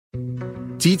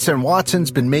Dietz & Watson's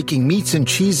been making meats and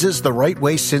cheeses the right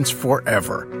way since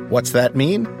forever. What's that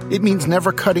mean? It means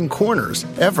never cutting corners,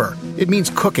 ever. It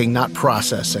means cooking, not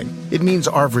processing. It means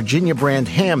our Virginia brand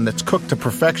ham that's cooked to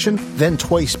perfection, then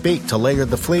twice baked to layer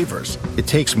the flavors. It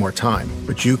takes more time,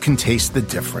 but you can taste the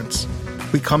difference.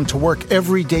 We come to work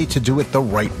every day to do it the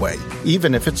right way,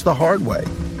 even if it's the hard way.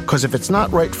 Because if it's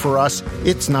not right for us,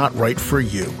 it's not right for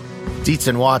you.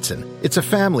 Dietz & Watson, it's a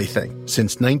family thing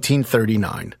since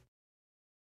 1939.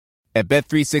 At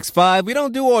Bet365, we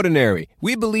don't do ordinary.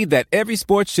 We believe that every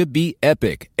sport should be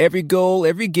epic. Every goal,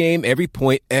 every game, every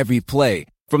point, every play.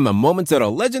 From the moments that are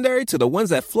legendary to the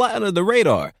ones that fly under the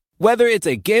radar. Whether it's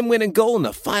a game-winning goal in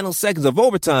the final seconds of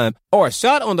overtime or a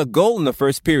shot on the goal in the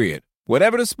first period.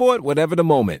 Whatever the sport, whatever the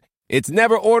moment. It's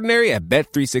never ordinary at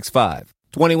Bet365.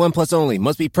 21 plus only.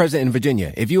 Must be present in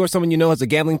Virginia. If you or someone you know has a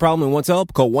gambling problem and wants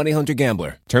help, call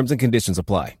 1-800-GAMBLER. Terms and conditions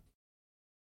apply.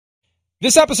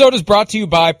 This episode is brought to you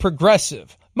by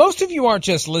Progressive. Most of you aren't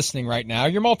just listening right now,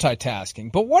 you're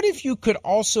multitasking. But what if you could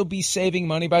also be saving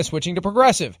money by switching to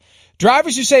Progressive?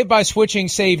 Drivers who save by switching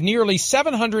save nearly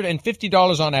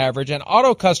 $750 on average, and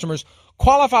auto customers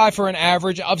qualify for an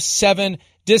average of 7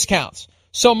 discounts.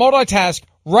 So multitask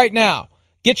right now.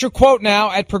 Get your quote now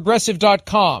at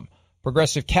Progressive.com.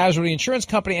 Progressive Casualty Insurance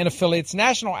Company and affiliates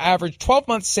national average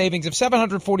 12-month savings of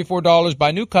 $744 by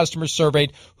new customers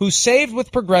surveyed who saved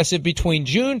with Progressive between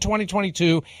June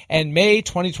 2022 and May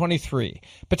 2023.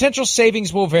 Potential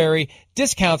savings will vary.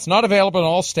 Discounts not available in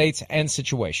all states and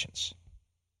situations.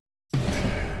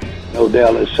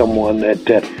 Odell is someone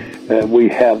that we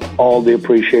have all the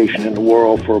appreciation in the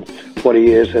world for what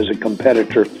he is as a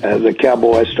competitor. The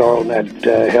cowboy star on that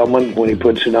helmet, when he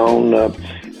puts it on,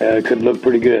 could look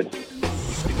pretty good.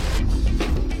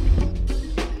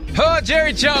 Oh,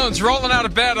 Jerry Jones rolling out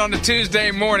of bed on a Tuesday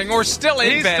morning, or still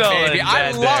in bed, baby.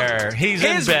 I love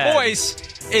his voice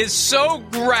is so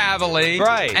gravelly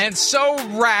and so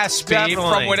raspy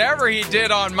from whatever he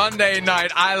did on Monday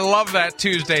night. I love that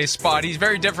Tuesday spot. He's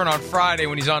very different on Friday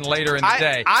when he's on later in the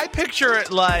day. I picture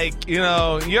it like, you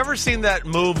ever seen that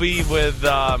movie with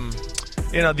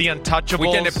The Untouchables?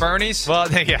 Weekend at Bernie's?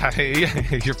 Well, yeah,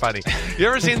 you're funny. You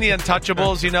ever seen The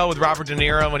Untouchables, with Robert De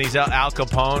Niro when he's Al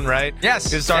Capone, right? Yes.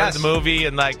 The start of the movie,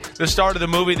 and, the start of the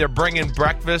movie, they're bringing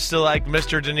breakfast to,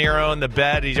 Mr. De Niro in the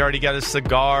bed. He's already got his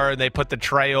cigar, and they put the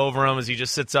tray over him as he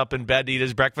just sits up in bed to eat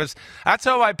his breakfast. That's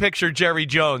how I picture Jerry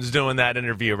Jones doing that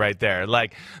interview right there.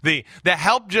 The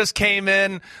help just came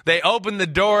in, they opened the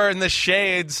door and the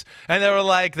shades, and they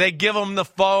were they give him the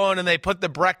phone, and they put the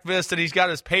breakfast, and he's got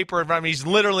his paper in front of him. He's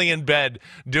literally in bed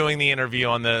doing the interview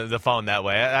on the phone that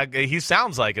way. He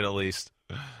sounds like it, at least.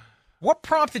 What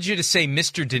prompted you to say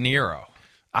Mr. De Niro?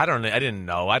 I didn't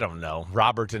know. I don't know.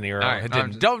 Robert De Niro. Right,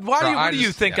 What do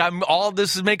you think? Yeah. All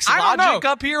this makes logic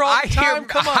up here all the time?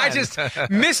 Come on.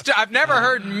 I've never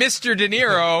heard Mr. De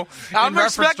Niro. I'm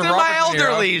respecting my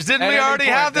elderlies. Didn't we already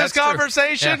have this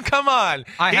conversation? Yeah. Come on.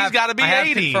 He's got to be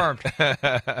 80.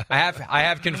 I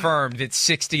have confirmed that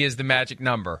 60 is the magic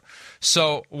number.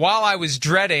 So while I was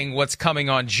dreading what's coming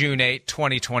on June 8,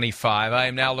 2025, I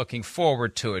am now looking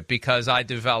forward to it because I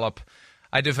develop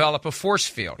a force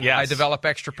field. Yes. I develop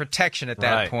extra protection at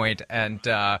that point, and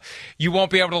you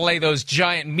won't be able to lay those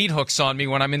giant meat hooks on me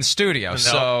when I'm in studio. No.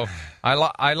 So I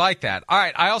like that. All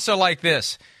right, I also like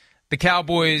this. The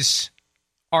Cowboys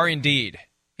are indeed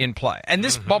in play. And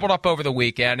this bubbled up over the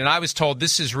weekend, and I was told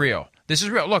this is real. This is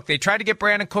real. Look, they tried to get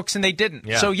Brandon Cooks, and they didn't.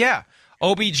 Yeah. So, yeah.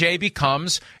 OBJ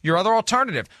becomes your other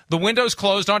alternative. The window's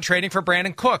closed on trading for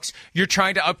Brandon Cooks. You're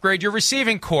trying to upgrade your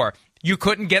receiving core. You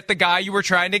couldn't get the guy you were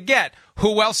trying to get.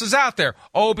 Who else is out there?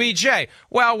 OBJ.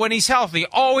 Well, when he's healthy.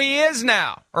 Oh, he is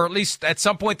now. Or at least at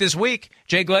some point this week.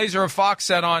 Jay Glazer of Fox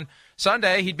said on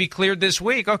Sunday he'd be cleared this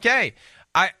week. Okay.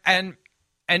 And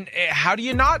how do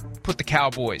you not put the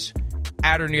Cowboys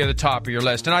at or near the top of your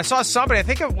list? And I saw somebody, I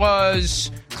think it was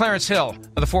Clarence Hill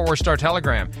of the Fort Worth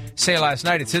Star-Telegram, say last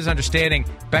night it's his understanding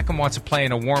Beckham wants to play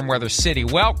in a warm weather city.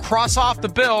 Well, cross off the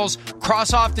Bills,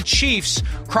 cross off the Chiefs,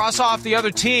 cross off the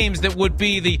other teams that would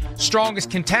be the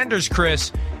strongest contenders,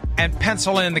 Chris, and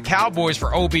pencil in the Cowboys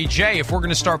for OBJ if we're going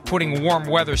to start putting warm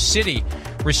weather city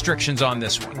restrictions on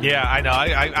this one. Yeah, I know.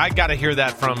 I got to hear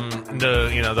that from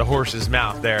the horse's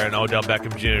mouth there and Odell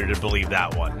Beckham Jr. to believe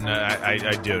that one.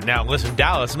 I do. Now, listen,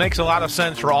 Dallas makes a lot of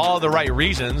sense for all the right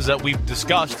reasons that we've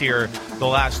discussed here the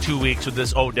last 2 weeks with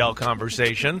this Odell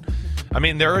conversation. I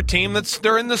mean, they're a team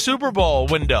they're in the Super Bowl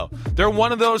window. They're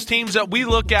one of those teams that we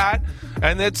look at,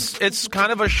 and it's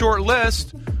kind of a short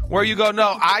list where you go,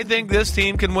 no, I think this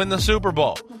team can win the Super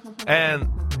Bowl. And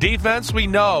defense, we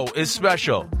know, is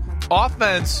special.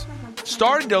 Offense,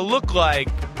 starting to look like,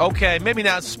 okay, maybe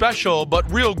not special,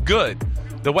 but real good.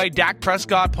 The way Dak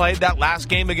Prescott played that last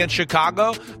game against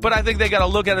Chicago. But I think they got to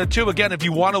look at it, too. Again, if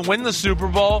you want to win the Super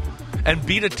Bowl and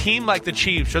beat a team like the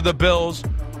Chiefs or the Bills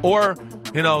or,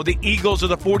 the Eagles or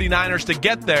the 49ers to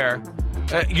get there,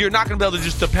 you're not going to be able to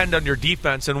just depend on your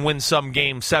defense and win some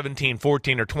game 17-14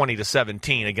 or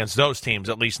 20-17 against those teams,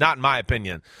 at least not in my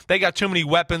opinion. They got too many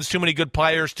weapons, too many good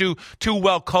players, too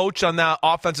well coached on the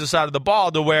offensive side of the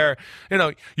ball to where,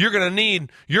 you're going to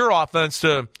need your offense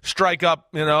to strike up,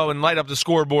 and light up the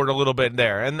scoreboard a little bit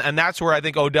there. And that's where I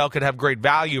think Odell could have great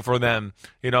value for them,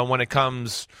 when it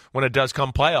does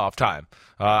come playoff time.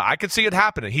 I could see it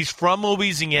happening. He's from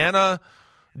Louisiana.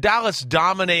 Dallas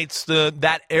dominates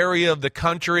that area of the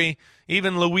country.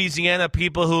 Even Louisiana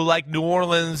people who like New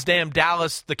Orleans,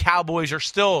 Dallas, the Cowboys are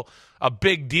still a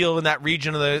big deal in that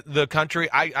region of the country.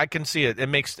 I can see it. It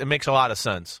makes a lot of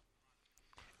sense.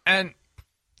 And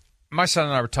my son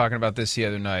and I were talking about this the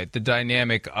other night, the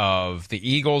dynamic of the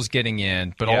Eagles getting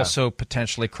in, but also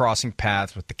potentially crossing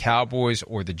paths with the Cowboys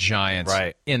or the Giants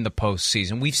in the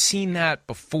postseason. We've seen that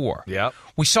before. Yep.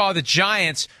 We saw the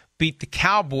Giants beat the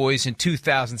Cowboys in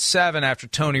 2007 after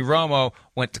Tony Romo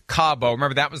went to Cabo.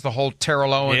 Remember, that was the whole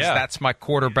Terrell Owens, that's my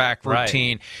quarterback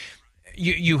routine.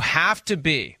 Right. You have to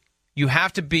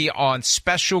be on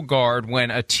special guard when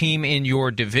a team in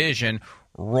your division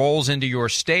rolls into your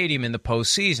stadium in the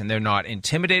postseason. They're not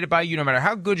intimidated by you, no matter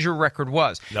how good your record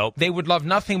was. Nope. They would love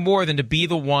nothing more than to be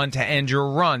the one to end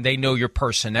your run. They know your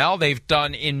personnel. They've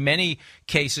done, in many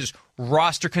cases,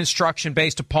 roster construction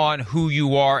based upon who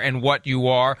you are and what you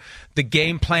are. The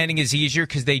game planning is easier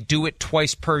because they do it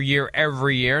twice per year,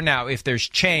 every year. Now, if there's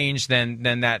change, then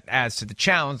that adds to the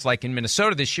challenge, like in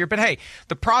Minnesota this year. But hey,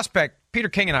 the prospect, Peter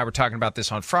King and I were talking about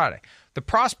this on Friday. The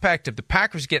prospect of the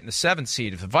Packers getting the 7th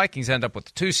seed, if the Vikings end up with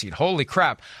the 2 seed, holy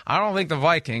crap, I don't think the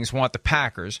Vikings want the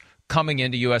Packers coming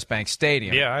into U.S. Bank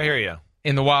Stadium. Yeah, I hear you.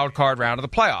 In the wild card round of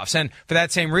the playoffs. And for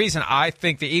that same reason, I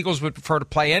think the Eagles would prefer to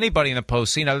play anybody in the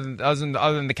postseason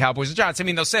other than the Cowboys and Giants. I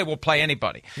mean, they'll say we'll play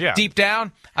anybody. Yeah. Deep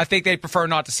down, I think they'd prefer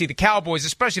not to see the Cowboys,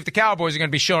 especially if the Cowboys are going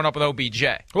to be showing up with OBJ.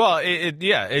 Well,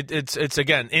 it's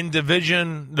again, in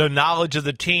division, the knowledge of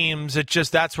the teams,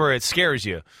 that's where it scares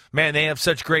you. Man, they have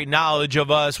such great knowledge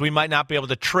of us. We might not be able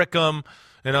to trick them.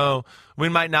 We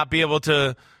might not be able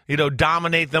to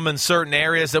dominate them in certain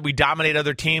areas that we dominate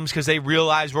other teams because they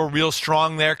realize we're real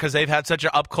strong there because they've had such an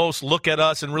up-close look at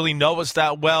us and really know us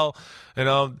that well.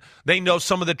 They know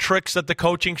some of the tricks that the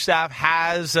coaching staff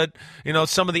has, that,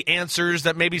 some of the answers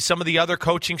that maybe some of the other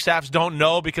coaching staffs don't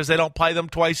know because they don't play them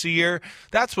twice a year.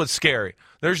 That's what's scary.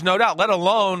 There's no doubt, let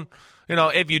alone,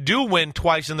 if you do win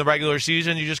twice in the regular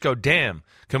season, you just go, damn,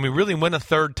 can we really win a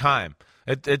third time?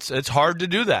 It's hard to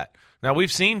do that. Now,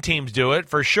 we've seen teams do it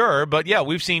for sure, but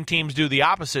we've seen teams do the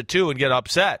opposite too and get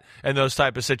upset in those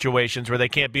type of situations where they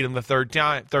can't beat them the third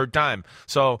time.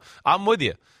 So I'm with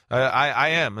you. I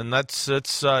am, and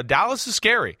Dallas is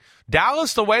scary.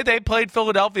 Dallas, the way they played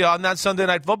Philadelphia on that Sunday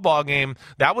Night Football game,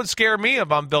 that would scare me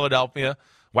if I'm Philadelphia.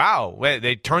 Wow,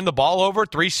 they turned the ball over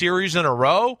 3 series in a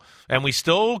row, and we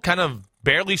still kind of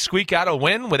barely squeak out a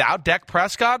win without Dak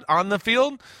Prescott on the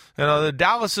field. The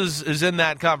Dallas is in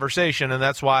that conversation, and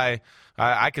that's why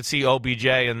I could see OBJ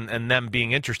and them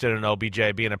being interested in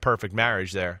OBJ being a perfect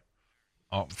marriage there.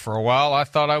 Oh, for a while, I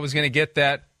thought I was going to get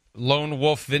that lone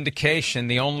wolf vindication,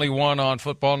 the only one on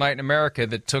Football Night in America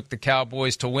that took the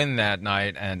Cowboys to win that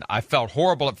night, and I felt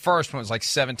horrible at first when it was like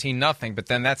 17-0, but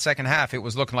then that second half, it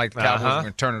was looking like the Cowboys were going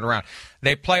to turn it around.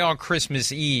 They play on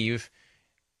Christmas Eve,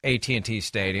 AT&T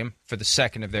Stadium, for the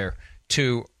second of their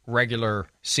 2 regular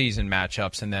season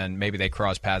matchups, and then maybe they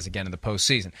cross paths again in the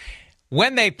postseason.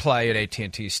 When they play at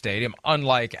AT&T Stadium,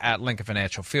 unlike at Lincoln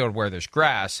Financial Field where there's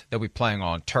grass, they'll be playing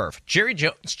on turf. Jerry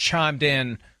Jones chimed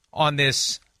in on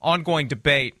this ongoing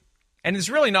debate, and it's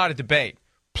really not a debate.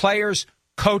 Players,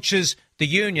 coaches, the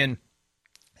union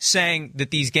saying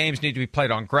that these games need to be played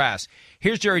on grass.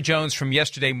 Here's Jerry Jones from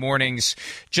yesterday morning's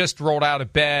just rolled out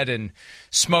of bed and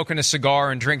smoking a cigar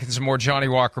and drinking some more Johnny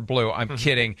Walker Blue. I'm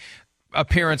kidding.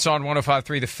 Appearance on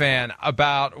 105.3 The Fan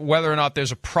about whether or not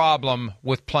there's a problem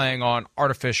with playing on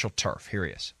artificial turf. Here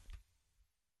he is.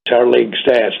 Our league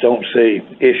stats don't see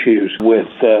issues with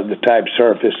the type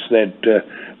surface that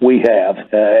we have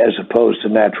as opposed to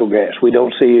natural gas. We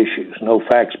don't see issues. No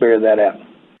facts bear that out.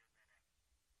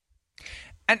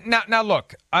 And now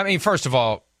look, I mean, first of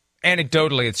all,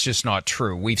 anecdotally, it's just not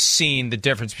true. We've seen the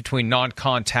difference between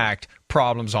non-contact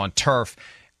problems on turf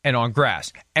and on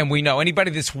grass. And we know anybody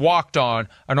that's walked on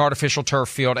an artificial turf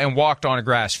field and walked on a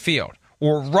grass field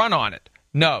or run on it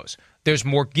knows there's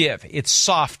more give. It's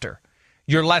softer.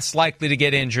 you're less likely to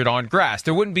get injured on grass.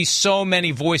 There wouldn't be so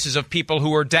many voices of people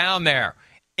who are down there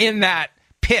in that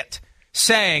pit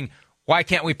saying, why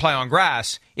can't we play on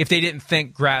grass, if they didn't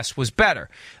think grass was better.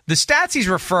 The stats he's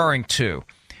referring to,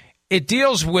 it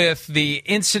deals with the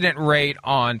incident rate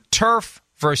on turf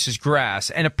versus grass.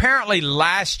 And apparently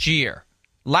last year,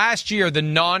 the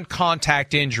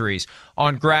non-contact injuries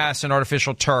on grass and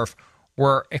artificial turf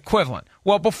were equivalent.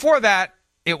 Well, before that,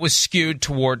 it was skewed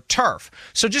toward turf.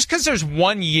 So just because there's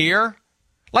 1 year,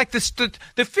 like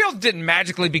the field didn't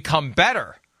magically become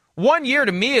better. 1 year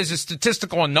to me is a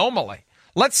statistical anomaly.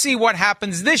 Let's see what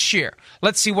happens this year.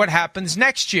 Let's see what happens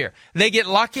next year. They get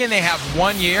lucky and they have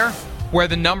 1 year where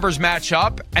the numbers match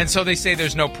up, and so they say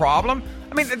there's no problem.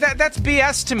 I mean, that's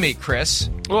BS to me, Chris.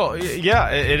 Well,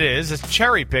 yeah, it is. It's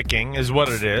cherry picking is what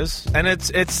it is. And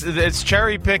it's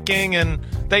cherry picking, and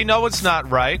they know it's not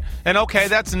right. And okay,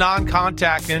 that's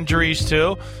non-contact injuries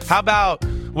too.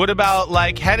 What about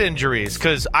like head injuries?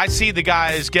 Because I see the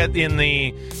guys get in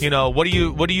the, what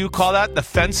do you call that? The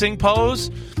fencing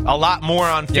pose? A lot more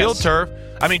on field turf.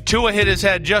 I mean, Tua hit his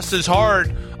head just as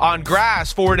hard on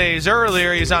grass 4 days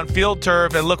earlier. He's on field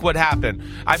turf, and look what happened.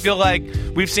 I feel like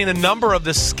we've seen a number of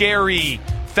the scary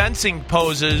fencing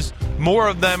poses. More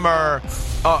of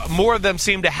them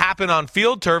seem to happen on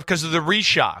field turf because of the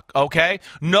reshock, okay?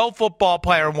 No football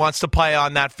player wants to play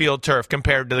on that field turf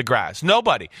compared to the grass.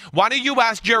 Nobody. Why don't you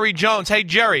ask Jerry Jones, hey,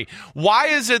 Jerry, why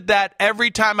is it that every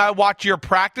time I watch your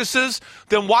practices,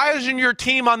 then why isn't your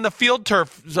team on the field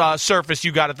turf surface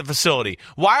you got at the facility?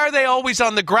 Why are they always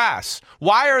on the grass?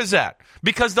 Why is that?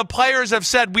 Because the players have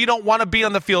said we don't want to be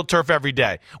on the field turf every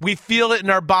day. We feel it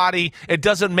in our body. It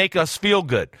doesn't make us feel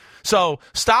good. So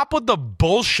stop with the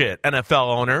bullshit, NFL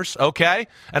owners, okay?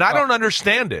 And I don't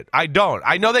understand it. I don't.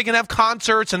 I know they can have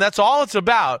concerts, and that's all it's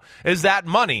about is that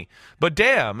money. But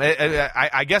damn,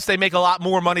 I guess they make a lot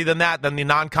more money than that, than the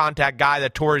non-contact guy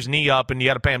that tore his knee up, and you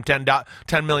got to pay him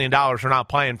 $10 million for not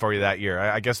playing for you that year.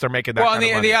 I guess they're making that kind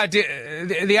of money.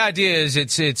 The idea is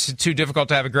it's too difficult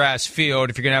to have a grass field.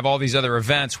 If you're going to have all these other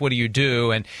events, what do you do?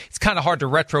 And it's kind of hard to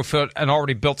retrofit an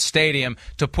already built stadium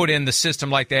to put in the system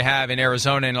like they have in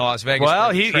Arizona and Las Vegas.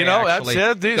 Well, that's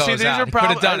it. These are problems. Could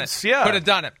have done it. Yeah. Could have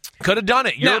done it. Could have done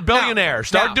it. You're a billionaire.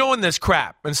 Start doing this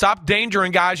crap and stop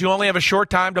endangering guys who only have a short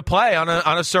time to play on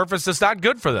a surface that's not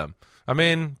good for them. I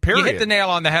mean, period. You hit the nail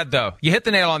on the head, though. You hit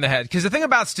the nail on the head. Because the thing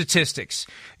about statistics,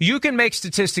 you can make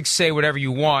statistics say whatever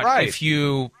you want if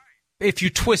you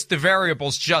twist the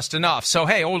variables just enough. So,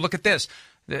 hey, look at this.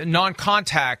 The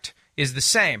non-contact is the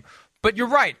same. But you're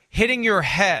right. Hitting your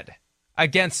head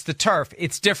against the turf,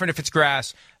 it's different if it's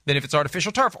grass than if it's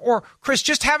artificial turf. Or, Chris,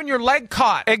 just having your leg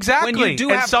caught. Exactly. When you do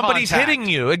and have somebody's contact. hitting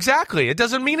you. Exactly. It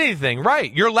doesn't mean anything.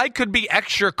 Right. Your leg could be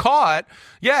extra caught.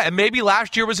 Yeah, and maybe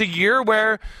last year was a year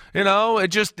where,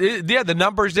 the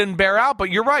numbers didn't bear out. But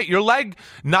you're right. Your leg,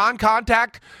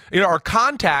 non-contact, or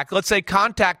contact, let's say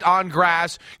contact on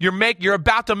grass, you're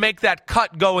about to make that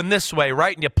cut going this way,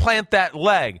 right? And you plant that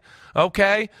leg.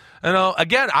 Okay?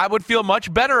 Again, I would feel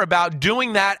much better about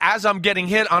doing that as I'm getting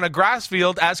hit on a grass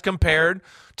field as compared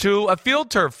to a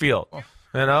field turf field.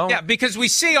 Yeah, because we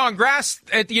see on grass,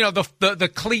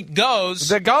 the cleat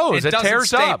goes. It tears up. It doesn't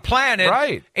stay planted.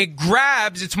 Right. It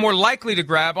grabs. It's more likely to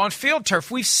grab on field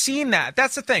turf. We've seen that.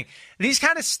 That's the thing. These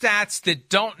kind of stats that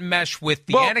don't mesh with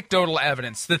the anecdotal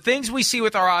evidence, the things we see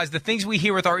with our eyes, the things we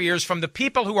hear with our ears from the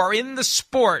people who are in the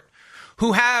sport,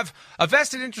 who have a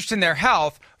vested interest in their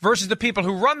health versus the people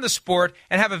who run the sport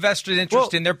and have a vested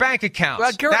interest in their bank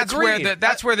accounts.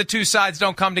 That's where the two sides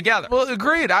don't come together. Well,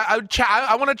 agreed. I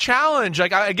want to challenge.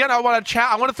 I want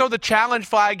to throw the challenge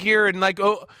flag here and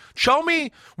show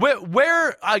me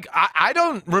where. I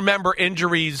don't remember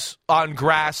injuries on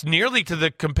grass nearly to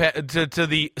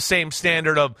the same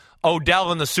standard of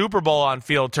Odell in the Super Bowl on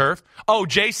field turf.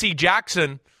 J.C.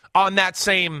 Jackson on that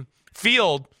same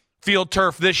field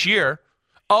turf this year.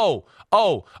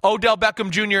 Odell Beckham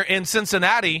Jr. in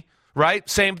Cincinnati, right?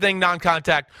 Same thing,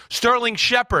 non-contact. Sterling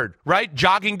Shepard, right?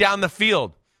 Jogging down the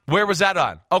field. Where was that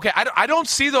on? Okay, I don't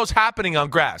see those happening on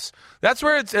grass. That's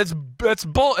where it's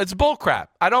bull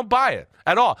crap. I don't buy it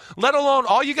at all. Let alone,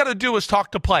 all you got to do is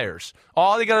talk to players.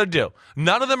 All you got to do.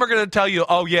 None of them are going to tell you,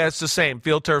 it's the same.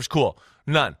 Field turf's cool.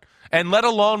 None. And let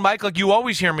alone, Mike, like you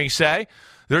always hear me say,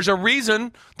 there's a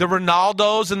reason the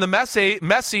Ronaldos and the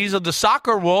Messis of the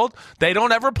soccer world, they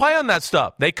don't ever play on that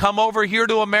stuff. They come over here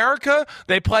to America,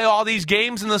 they play all these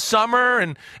games in the summer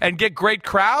and get great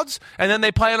crowds, and then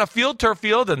they play on a field turf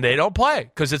field and they don't play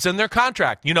because it's in their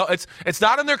contract. It's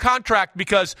not in their contract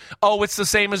because, it's the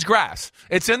same as grass.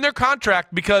 It's in their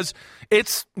contract because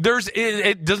it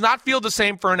does not feel the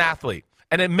same for an athlete.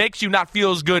 And it makes you not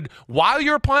feel as good while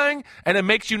you're playing, and it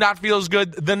makes you not feel as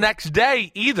good the next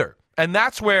day either. And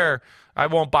that's where I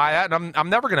won't buy that, and I'm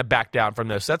never going to back down from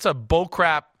this. That's a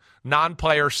bullcrap,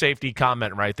 non-player safety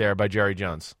comment right there by Jerry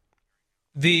Jones.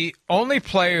 The only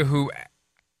player who,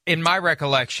 in my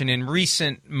recollection, in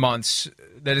recent months,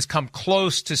 that has come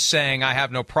close to saying I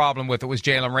have no problem with it was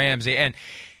Jalen Ramsey. And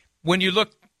when you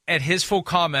look at his full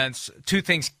comments, two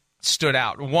things stood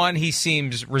out. One, he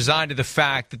seems resigned to the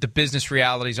fact that the business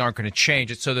realities aren't going to change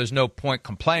it, so there's no point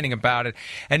complaining about it.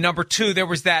 And number two, there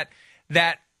was that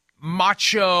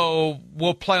macho,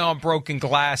 we'll play on broken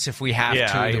glass if we have to,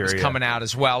 that was coming out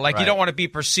as well. Like, you don't want to be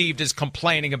perceived as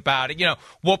complaining about it. You know,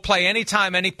 we'll play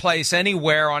anytime, any place,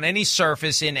 anywhere, on any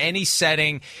surface, in any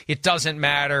setting. It doesn't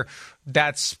matter.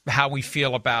 That's how we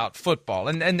feel about football,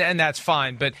 and that's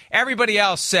fine. But everybody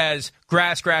else says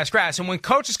grass, grass, grass. And when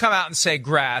coaches come out and say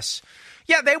grass,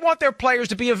 yeah, they want their players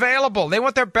to be available. They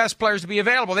want their best players to be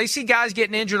available. They see guys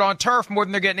getting injured on turf more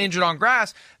than they're getting injured on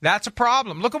grass. That's a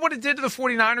problem. Look at what it did to the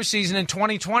 49ers season in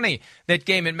 2020, that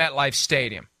game at MetLife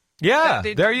Stadium. Yeah,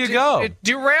 there you go. It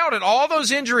derailed it. All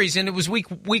those injuries, and it was week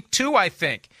 2, I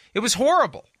think. It was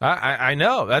horrible. I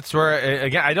know. That's where,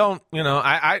 again, I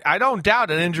don't doubt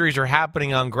that injuries are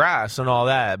happening on grass and all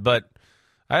that, but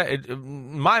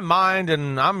my mind,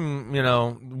 and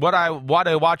I'm, what I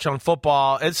watch on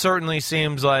football, it certainly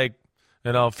seems like,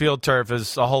 field turf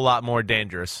is a whole lot more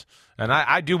dangerous. And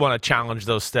I do want to challenge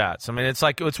those stats. I mean,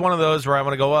 it's one of those where I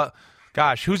want to go,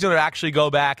 gosh, who's going to actually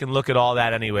go back and look at all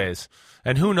that anyways?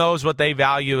 And who knows what they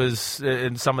value is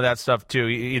in some of that stuff, too,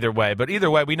 either way. But either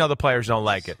way, we know the players don't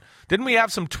like it. Didn't we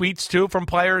have some tweets, too, from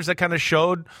players that kind of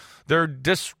showed their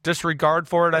disregard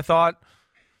for it, I thought?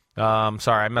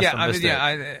 Sorry, I missed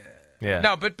it. Yeah.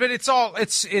 No, but it's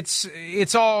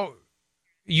all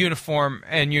uniform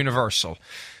and universal.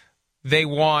 They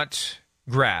want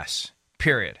grass,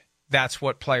 period. That's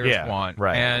what players want.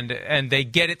 Right. And they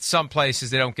get it some places,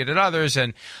 they don't get it others.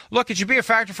 And look, it should be a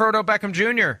factor for Odell Beckham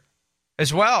Jr.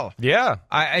 as well. Yeah.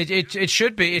 It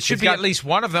should be. It should be at least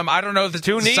one of them. I don't know the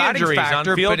two knee injuries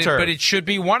factor, on field turf. But it should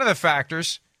be one of the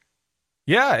factors.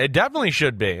 Yeah, it definitely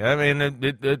should be. I mean,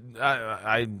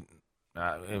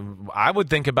 I would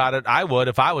think about it. I would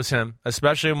if I was him,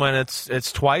 especially when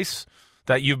it's twice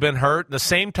that you've been hurt the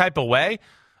same type of way.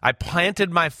 I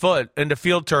planted my foot into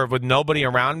field turf with nobody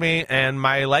around me, and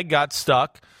my leg got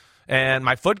stuck, and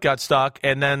my foot got stuck,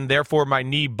 and then therefore my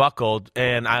knee buckled,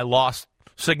 and I lost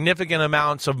significant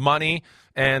amounts of money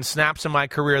and snaps in my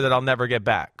career that I'll never get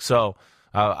back. So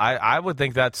I would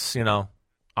think that's,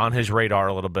 on his radar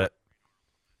a little bit.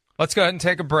 Let's go ahead and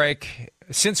take a break.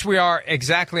 Since we are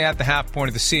exactly at the half point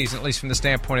of the season, at least from the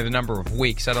standpoint of the number of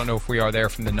weeks, I don't know if we are there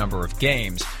from the number of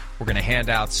games, we're going to hand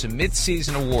out some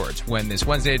mid-season awards when this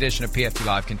Wednesday edition of PFT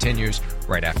Live continues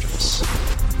right after this.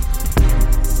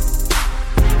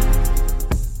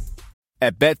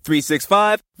 At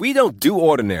Bet365, we don't do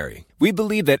ordinary. We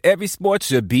believe that every sport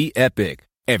should be epic.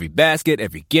 Every basket,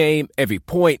 every game, every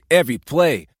point, every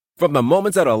play. From the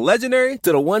moments that are legendary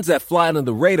to the ones that fly under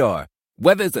the radar.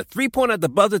 Whether it's a three-pointer at the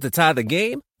buzzer to tie the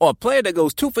game or a player that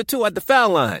goes 2 for 2 at the foul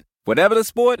line. Whatever the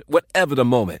sport, whatever the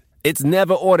moment. It's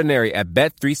never ordinary at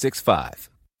Bet365.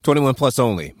 21 plus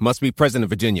only. Must be present in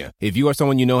Virginia. If you or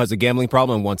someone you know has a gambling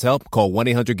problem and wants help, call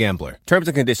 1-800-GAMBLER. Terms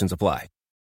and conditions apply.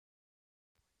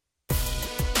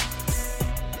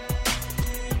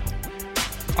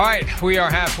 All right, we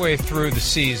are halfway through the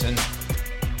season,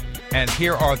 and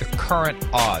here are the current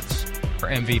odds for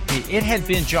MVP. It had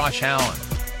been Josh Allen,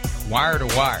 wire to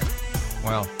wire.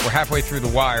 Well, we're halfway through the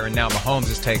wire, and now Mahomes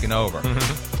has taken over.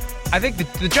 I think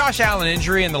the Josh Allen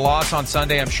injury and the loss on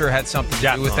Sunday, I'm sure, had something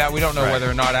to do with that. We don't know whether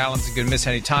or not Allen's going to miss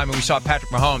any time, and we saw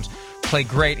Patrick Mahomes play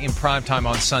great in primetime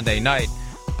on Sunday night.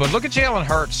 But look at Jalen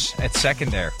Hurts at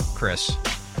second there, Chris.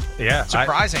 Yeah.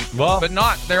 Surprising, but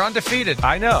not. They're undefeated.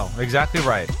 I know. Exactly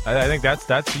right. I think that's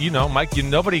Mike,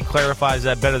 nobody clarifies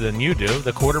that better than you do.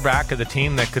 The quarterback of the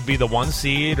team that could be the 1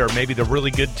 seed or maybe the really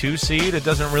good 2 seed, it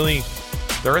doesn't really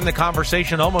 – they're in the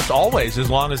conversation almost always as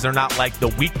long as they're not like the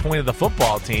weak point of the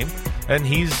football team. And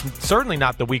he's certainly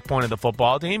not the weak point of the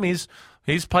football team. He's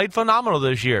played phenomenal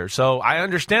this year. So I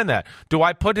understand that. Do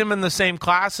I put him in the same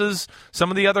class as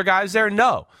some of the other guys there?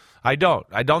 No. I don't.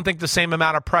 I don't think the same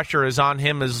amount of pressure is on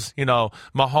him as,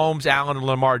 Mahomes, Allen, and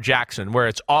Lamar Jackson, where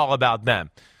it's all about them.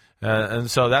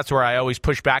 And so that's where I always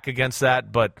push back against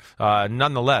that. But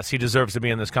nonetheless, he deserves to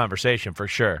be in this conversation for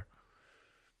sure.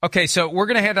 Okay, so we're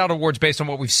going to hand out awards based on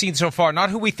what we've seen so far, not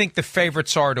who we think the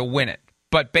favorites are to win it,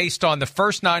 but based on the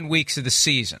first 9 weeks of the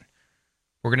season.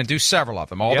 We're going to do several of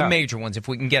them, all the major ones, if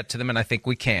we can get to them, and I think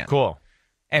we can. Cool.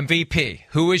 MVP.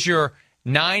 Who is your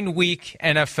 9-week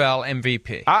NFL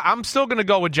MVP. I'm still going to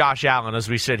go with Josh Allen as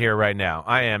we sit here right now.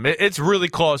 I am. It's really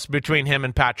close between him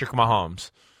and Patrick Mahomes.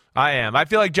 I am. I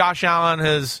feel like Josh Allen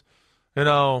has,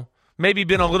 maybe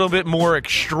been a little bit more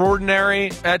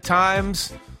extraordinary at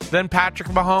times than Patrick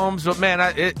Mahomes. But, man,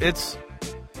 it's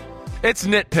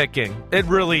nitpicking. It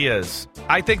really is.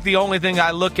 I think the only thing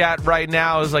I look at right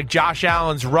now is like Josh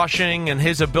Allen's rushing and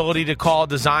his ability to call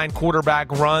design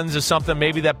quarterback runs is something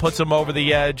maybe that puts him over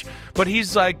the edge. But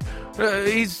he's like,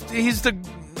 he's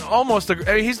one of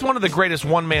the greatest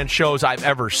one-man shows I've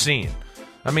ever seen.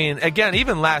 I mean, again,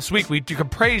 even last week, we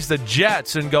could praise the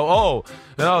Jets and go,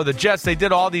 the Jets, they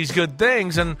did all these good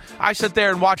things. And I sit there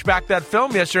and watch back that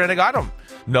film yesterday, and I go, I don't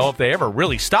know if they ever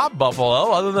really stopped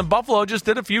Buffalo, other than Buffalo just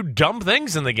did a few dumb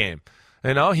things in the game.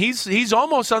 He's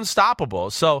almost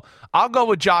unstoppable. So I'll go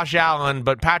with Josh Allen,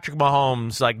 but Patrick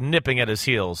Mahomes, like, nipping at his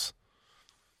heels.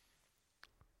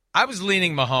 I was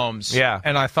leaning Mahomes,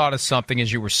 and I thought of something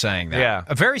as you were saying that. Yeah.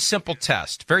 A very simple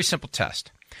test.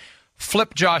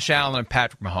 Flip Josh Allen and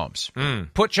Patrick Mahomes.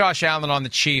 Put Josh Allen on the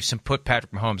Chiefs and put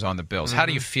Patrick Mahomes on the Bills. How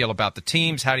do you feel about the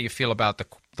teams? How do you feel about the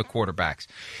quarterbacks?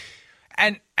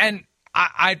 And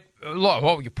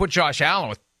you put Josh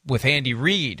Allen with Andy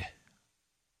Reid.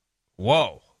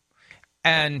 Whoa.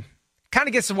 And kind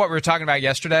of gets to what we were talking about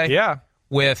yesterday. Yeah.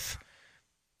 With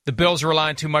the Bills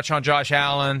relying too much on Josh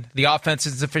Allen. The offense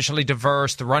is sufficiently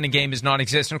diverse. The running game is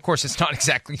non-existent. Of course, it's not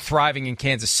exactly thriving in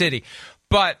Kansas City.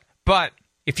 But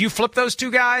if you flip those two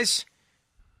guys,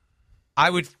 I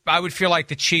would feel like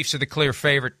the Chiefs are the clear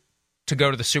favorite to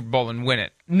go to the Super Bowl and win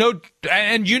it. No,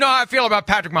 and you know how I feel about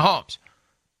Patrick Mahomes.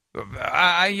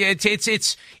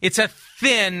 It's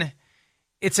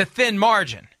a thin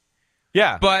margin.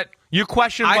 Yeah, but you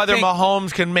question whether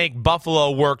Mahomes can make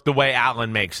Buffalo work the way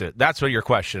Allen makes it. That's what you're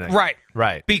questioning.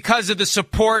 Right. Because of the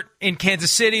support in Kansas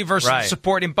City versus the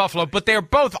support in Buffalo. But they're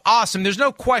both awesome. There's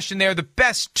no question they're the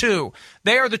best two.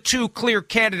 They are the two clear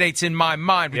candidates in my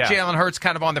mind, with Jalen Hurts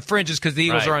kind of on the fringes because the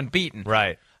Eagles are unbeaten.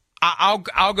 Right.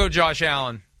 I'll go Josh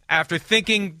Allen. After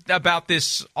thinking about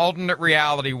this alternate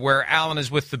reality where Allen is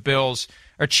with the Bills,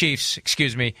 or Chiefs,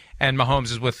 and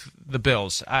Mahomes is with the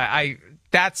Bills.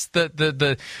 That's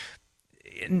the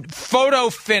photo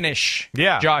finish.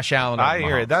 Yeah, Josh Allen. I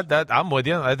hear it. That I'm with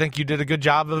you. I think you did a good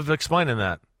job of explaining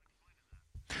that.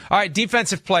 All right,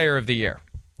 Defensive Player of the Year.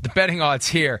 The betting odds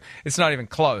here, it's not even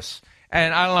close.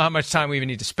 And I don't know how much time we even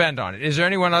need to spend on it. Is there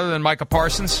anyone other than Micah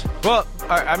Parsons? Well,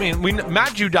 I mean, Matt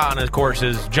Judon, of course,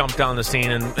 has jumped on the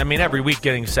scene, and I mean, every week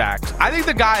getting sacked. I think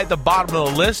the guy at the bottom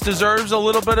of the list deserves a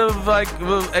little bit of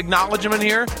acknowledgement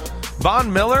here.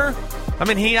 Von Miller. I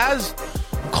mean, he has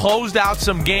closed out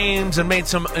some games and made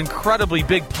some incredibly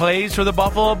big plays for the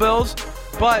Buffalo Bills.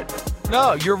 But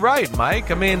no, you're right,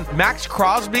 Mike. I mean, Max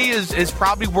Crosby is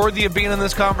probably worthy of being in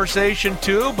this conversation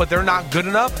too, but they're not good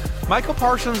enough. Michael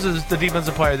Parsons is the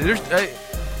defensive player.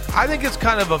 I think it's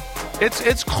kind of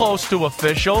it's close to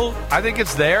official. I think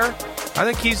it's there. I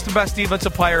think he's the best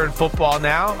defensive player in football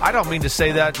now. I don't mean to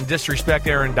say that and disrespect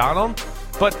Aaron Donald,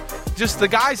 but just the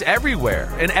guy's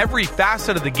everywhere in every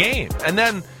facet of the game. And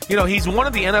then, he's one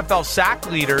of the NFL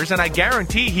sack leaders, and I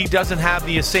guarantee he doesn't have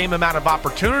the same amount of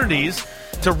opportunities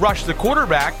to rush the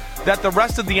quarterback that the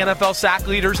rest of the NFL sack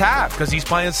leaders have, because he's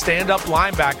playing stand-up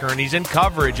linebacker and he's in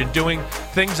coverage and doing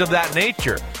things of that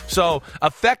nature. So,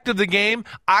 effect of the game,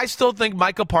 I still think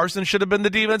Micah Parsons should have been the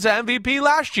defensive MVP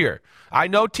last year. I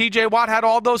know TJ Watt had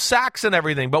all those sacks and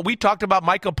everything, but we talked about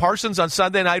Micah Parsons on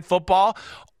Sunday Night Football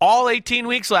all 18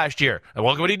 weeks last year. And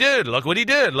look what he did. Look what he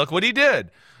did. Look what he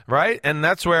did. Right? And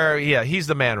that's where, he's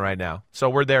the man right now. So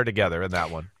we're there together in that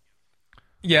one.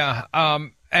 Yeah.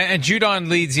 And Judon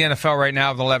leads the NFL right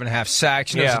now with 11.5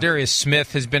 sacks. Zadarius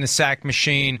Smith has been a sack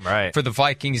machine for the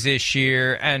Vikings this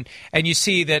year. And you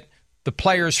see that the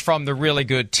players from the really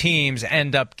good teams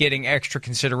end up getting extra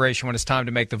consideration when it's time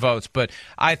to make the votes. But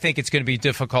I think it's going to be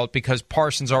difficult because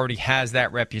Parsons already has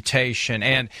that reputation.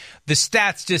 And the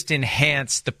stats just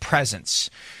enhance the presence.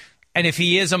 And if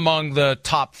he is among the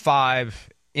top 5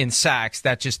 in sacks,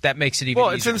 that makes it even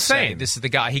easier. It's insane. This is the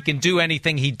guy. He can do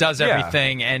anything. He does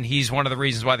everything, and he's one of the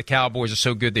reasons why the Cowboys are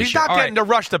so good this year. He's not getting to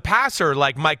rush the passer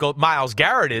like Myles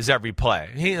Garrett is every play.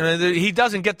 He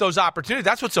doesn't get those opportunities.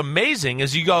 That's what's amazing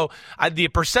is you go, the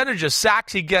percentage of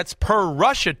sacks he gets per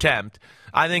rush attempt,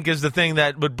 I think, is the thing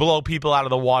that would blow people out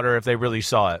of the water if they really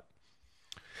saw it.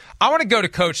 I want to go to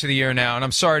Coach of the Year now, and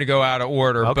I'm sorry to go out of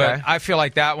order, but I feel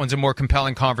like that one's a more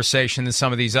compelling conversation than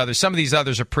some of these others. Some of these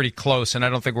others are pretty close, and I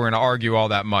don't think we're going to argue all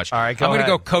that much. All right, I'm going to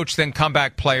go Coach, then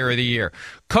Comeback Player of the Year.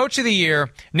 Coach of the Year,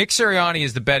 Nick Sirianni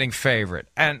is the betting favorite.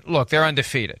 And look, they're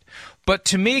undefeated. But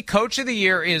to me, Coach of the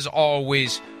Year is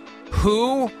always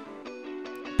who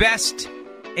best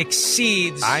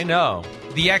exceeds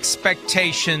the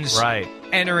expectations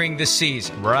entering the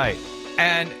season. Right.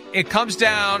 And it comes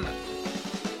down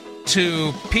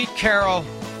to Pete Carroll,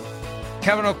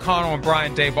 Kevin O'Connell, and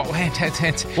Brian Daboll.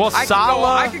 Well, Saleh.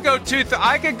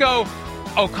 I could go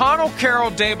O'Connell, Carroll,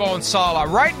 Daboll, and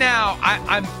Saleh. Right now,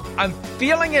 I'm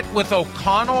feeling it with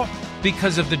O'Connell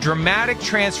because of the dramatic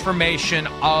transformation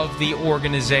of the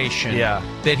organization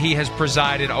that he has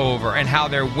presided over and how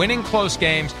they're winning close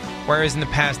games, whereas in the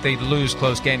past they'd lose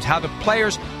close games. How the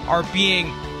players are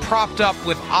being propped up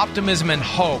with optimism and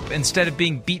hope instead of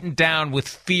being beaten down with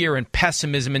fear and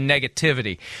pessimism and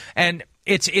negativity. And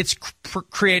it's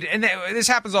created, and this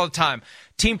happens all the time.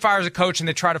 Team fires a coach and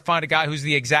they try to find a guy who's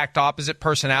the exact opposite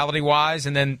personality-wise,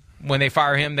 and then when they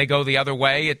fire him, they go the other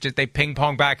way. They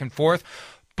ping-pong back and forth.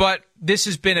 But this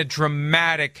has been a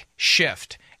dramatic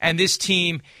shift, and this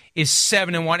team is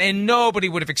 7-1, and nobody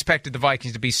would have expected the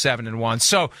Vikings to be 7-1.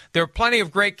 So there are plenty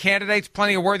of great candidates,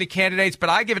 plenty of worthy candidates, but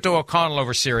I give it to O'Connell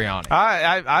over Sirianni.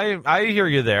 I hear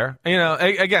you there. You know,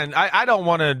 again, I don't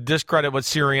want to discredit what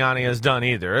Sirianni has done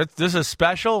either. This is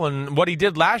special, and what he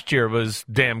did last year was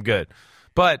damn good.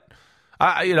 But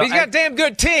he's got a damn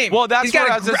good team. Well, that's what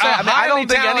I was going to say. I don't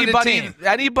think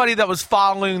anybody that was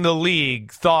following the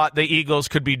league thought the Eagles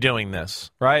could be doing this,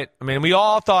 right? I mean, we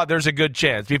all thought there's a good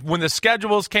chance. When the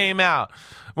schedules came out,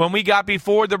 when we got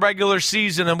before the regular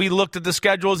season and we looked at the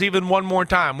schedules even one more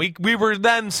time, we were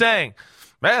then saying,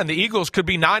 man, the Eagles could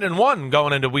be 9-1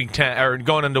 going into week 10 or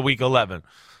going into week 11.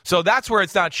 So that's where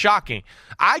it's not shocking.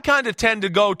 I kind of tend to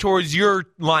go towards your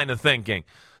line of thinking.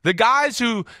 The guys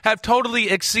who have totally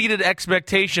exceeded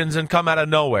expectations and come out of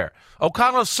nowhere.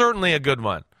 O'Connell's certainly a good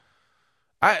one.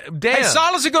 Hey,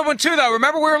 Saleh's a good one, too, though.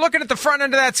 Remember, we were looking at the front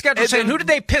end of that schedule saying, who did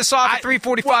they piss off at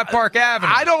 345 Park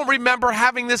Avenue? I don't remember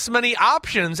having this many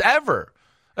options ever.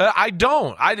 I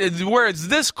don't. Where it's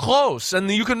this close,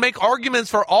 and you can make arguments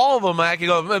for all of them. I can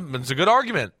go, it's a good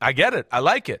argument. I get it. I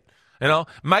like it. You know,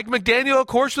 Mike McDaniel, of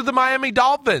course, with the Miami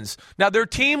Dolphins. Now, their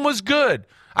team was good.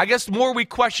 I guess more we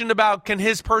questioned about can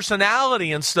his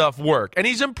personality and stuff work, and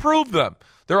he's improved them,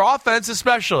 their offense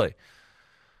especially.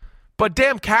 But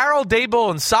damn, Carroll,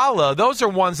 Daboll, and Saleh, those are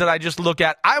ones that I just look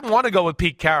at. I want to go with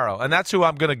Pete Carroll, and that's who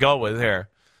I'm going to go with here.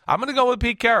 I'm going to go with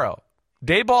Pete Carroll.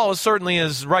 Daboll certainly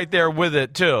is right there with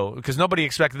it, too, because nobody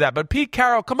expected that. But Pete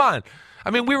Carroll, come on. I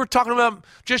mean, we were talking about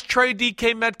just trade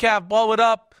DK Metcalf, blow it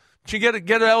up, get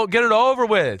it over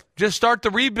with. Just start the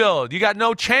rebuild. You got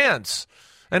no chance.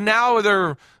 And now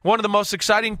they're one of the most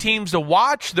exciting teams to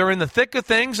watch. They're in the thick of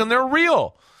things, and they're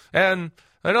real. And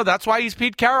I know that's why he's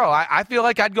Pete Carroll. I feel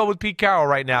like I'd go with Pete Carroll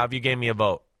right now if you gave me a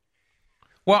vote.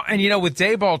 Well, and with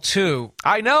Daboll, too.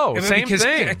 I know, same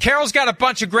thing. Carroll's got a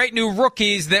bunch of great new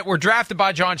rookies that were drafted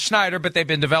by John Schneider, but they've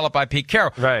been developed by Pete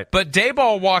Carroll. Right. But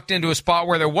Daboll walked into a spot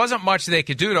where there wasn't much they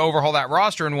could do to overhaul that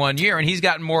roster in 1 year, and he's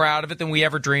gotten more out of it than we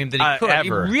ever dreamed that he could.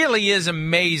 Ever. It really is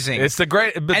amazing. It's the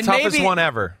toughest one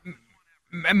ever.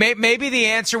 Maybe the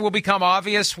answer will become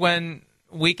obvious when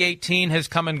Week 18 has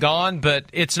come and gone, but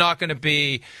it's not going to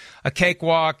be a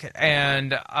cakewalk.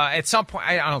 And at some point,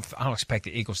 I don't expect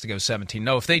the Eagles to go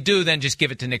 17-0. If they do, then just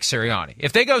give it to Nick Sirianni.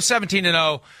 If they go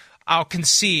 17-0, I'll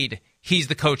concede he's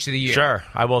the coach of the year. Sure,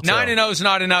 I will too. 9-0 is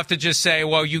not enough to just say,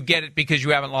 well, you get it because you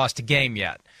haven't lost a game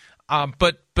yet.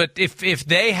 But if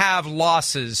they have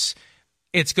losses,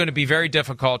 it's going to be very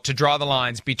difficult to draw the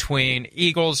lines between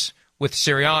Eagles with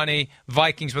Sirianni,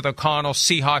 Vikings with O'Connell,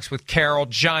 Seahawks with Carroll,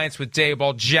 Giants with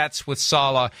Daboll, Jets with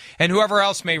Saleh, and whoever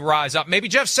else may rise up. Maybe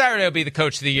Jeff Saturday will be the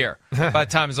coach of the year by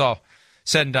the time it's all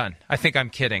said and done. I think I'm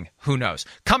kidding. Who knows?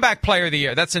 Comeback Player of the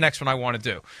Year. That's the next one I want to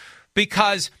do.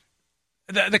 Because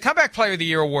the Comeback Player of the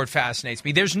Year award fascinates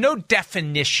me. There's no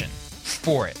definition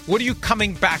for it. What are you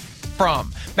coming back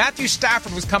from? Matthew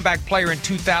Stafford was Comeback Player in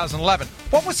 2011.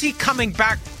 What was he coming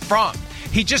back from?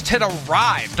 He just had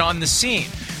arrived on the scene.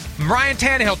 Ryan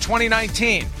Tannehill,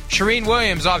 2019. Shereen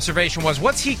Williams' observation was,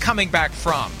 what's he coming back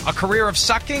from? A career of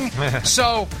sucking?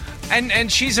 So,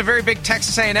 and she's a very big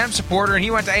Texas A&M supporter, and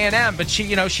he went to A&M, but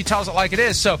she tells it like it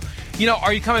is. So,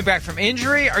 are you coming back from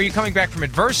injury? Are you coming back from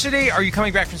adversity? Are you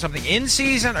coming back from something in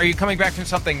season? Are you coming back from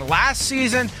something last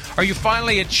season? Are you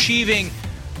finally achieving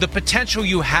the potential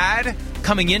you had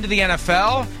coming into the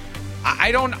NFL?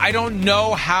 I don't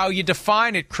know how you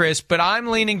define it, Chris, but I'm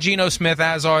leaning Geno Smith,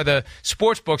 as are the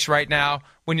sports books right now.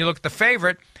 When you look at the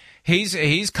favorite,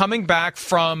 he's coming back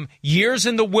from years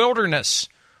in the wilderness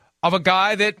of a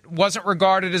guy that wasn't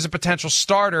regarded as a potential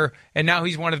starter, and now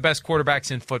he's one of the best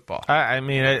quarterbacks in football. I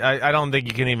don't think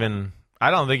you can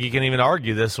even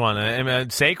argue this one. I mean,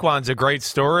 Saquon's a great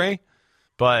story,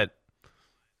 but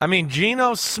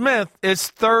Geno Smith is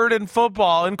third in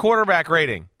football in quarterback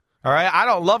rating. All right, I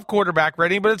don't love quarterback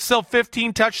rating, but it's still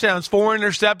 15 touchdowns, 4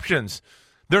 interceptions.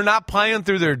 They're not playing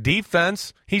through their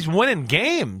defense. He's winning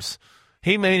games.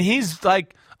 He's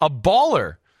like a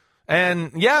baller.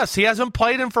 And yes, he hasn't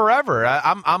played in forever.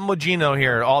 I'm with Gino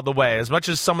here all the way. As much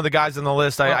as some of the guys on the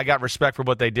list, I got respect for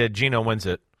what they did. Gino wins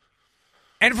it.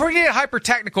 And if we're getting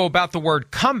hyper-technical about the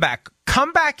word comeback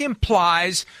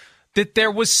implies that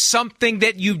there was something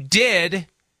that you did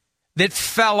that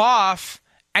fell off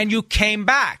and you came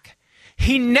back.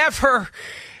 He never...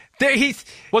 the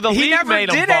league made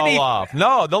him fall off.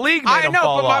 No, the league made him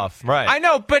fall off. Right. I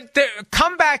know, but the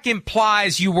comeback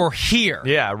implies you were here.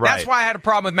 Yeah, right. That's why I had a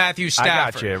problem with Matthew Stafford.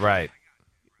 I got you, right.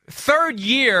 Third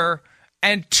year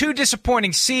and 2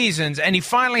 disappointing seasons, and he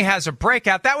finally has a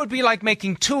breakout. That would be like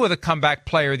making Tua the comeback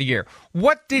player of the year.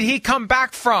 What did he come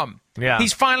back from? Yeah.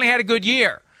 He's finally had a good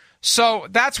year. So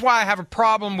that's why I have a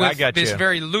problem with this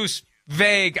very loose,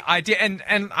 vague idea.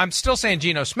 And I'm still saying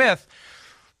Geno Smith,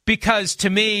 because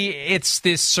to me, it's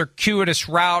this circuitous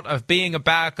route of being a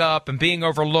backup and being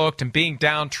overlooked and being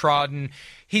downtrodden.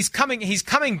 He's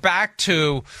coming back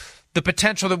to the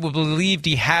potential that we believed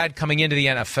he had coming into the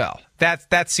NFL.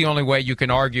 That's the only way you can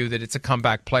argue that it's a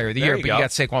comeback player of the year. But you got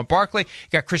Saquon Barkley, you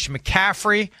got Christian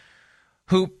McCaffrey,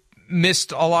 who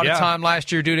missed a lot of time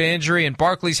last year due to injury, and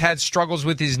Barkley's had struggles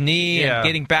with his knee and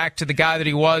getting back to the guy that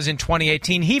he was in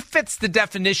 2018. He fits the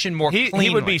definition more cleanly. He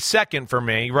would be second for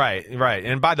me, right.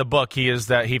 And by the book, he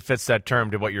fits that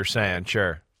term to what you're saying,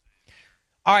 sure.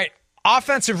 All right,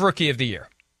 offensive rookie of the year.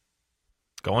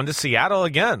 Going to Seattle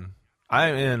again.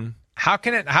 How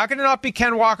can it not be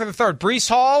Ken Walker III? Breece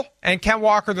Hall and Ken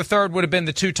Walker III would have been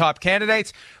the 2 top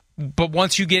candidates, but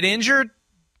once you get injured,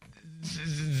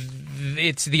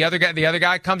 it's the other guy. The other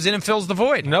guy comes in and fills the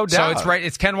void. No doubt. So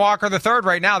it's Ken Walker III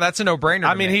right now. That's a no-brainer.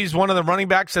 I mean, he's one of the running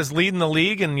backs that's leading the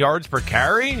league in yards per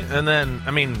carry, and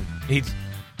then he's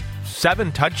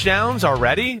 7 touchdowns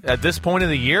already at this point of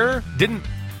the year.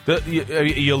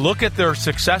 You look at their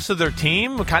success of their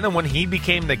team, kind of when he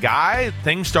became the guy,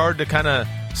 things started to kind of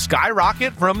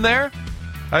skyrocket from there.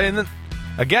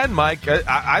 Again, Mike,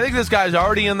 I think this guy's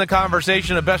already in the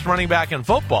conversation of best running back in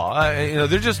football.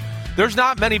 There's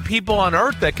not many people on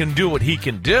earth that can do what he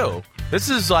can do. This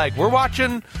is like we're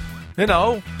watching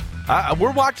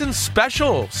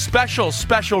special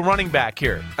running back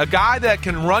here. A guy that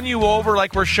can run you over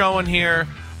like we're showing here,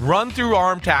 run through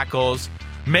arm tackles,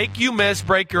 make you miss,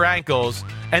 break your ankles,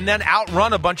 and then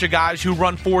outrun a bunch of guys who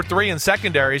run 4.3 in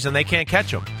secondaries and they can't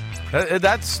catch him.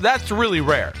 That's really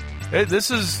rare. This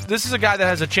is a guy that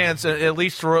has a chance, at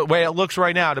least for the way it looks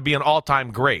right now, to be an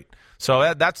all-time great.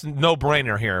 So that's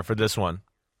no-brainer here for this one.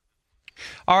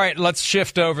 All right, let's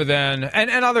shift over then. And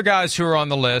other guys who are on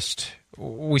the list.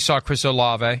 We saw Chris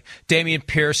Olave. Dameon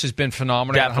Pierce has been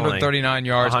phenomenal. Definitely. 139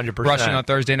 yards 100%. rushing on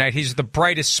Thursday night. He's the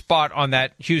brightest spot on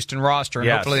that Houston roster. And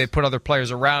hopefully they put other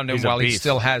players around him while he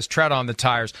still has tread on the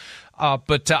tires.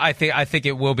 But I think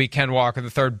it will be Ken Walker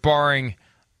III, barring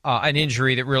an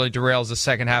injury that really derails the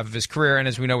second half of his career. And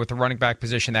as we know, with the running back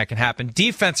position, that can happen.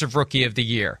 Defensive Rookie of the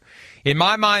Year. In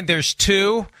my mind, there's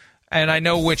 2, and I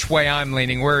know which way I'm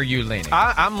leaning. Where are you leaning?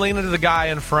 I'm leaning to the guy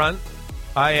in front.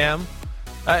 I am.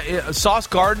 Sauce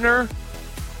Gardner,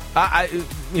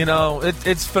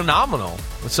 it's phenomenal.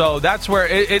 So that's where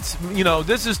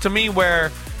this is to me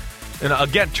where,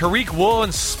 again, Tariq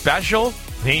Woolen's special.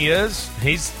 He is.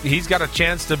 He's got a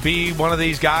chance to be one of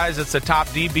these guys that's a top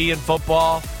DB in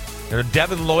football.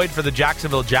 Devin Lloyd for the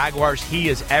Jacksonville Jaguars. He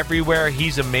is everywhere.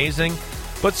 He's amazing.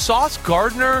 But Sauce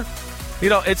Gardner,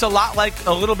 it's a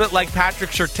little bit like Patrick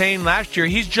Surtain last year.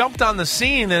 He's jumped on the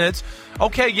scene, and it's,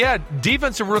 okay, yeah,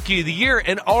 Defensive Rookie of the Year,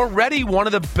 and already one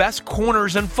of the best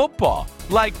corners in football.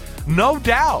 Like, no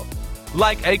doubt.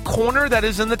 Like a corner that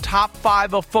is in the top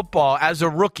 5 of football as a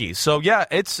rookie. So, yeah,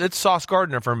 it's Sauce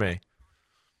Gardner for me.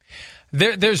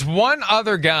 There's one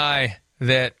other guy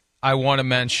that I want to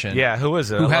mention. Yeah, who is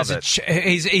it? Who has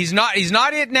he's not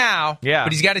it now,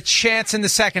 but he's got a chance in the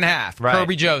second half. Right.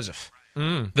 Kirby Joseph,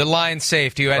 the Lions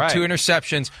safety, who had 2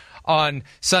 interceptions on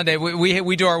Sunday.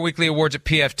 We do our weekly awards at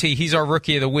PFT. He's our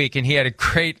Rookie of the Week, and he had a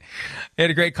great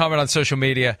comment on social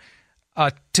media.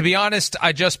 To be honest,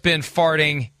 I just been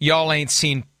farting. Y'all ain't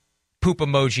seen poop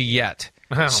emoji yet.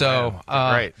 Oh, so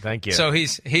great, thank you. So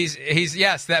he's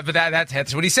yes,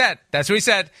 that's what he said. That's what he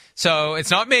said. So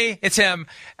it's not me, it's him.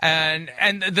 And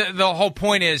the whole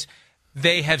point is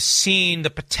they have seen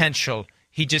the potential.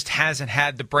 He just hasn't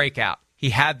had the breakout. He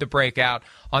had the breakout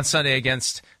on Sunday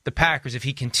against the Packers. If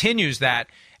he continues that,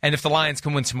 and if the Lions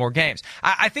can win some more games,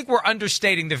 I think we're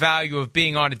understating the value of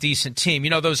being on a decent team.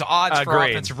 Those odds for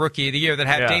Offensive Rookie of the Year that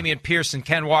have Dameon Pierce and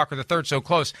Ken Walker III so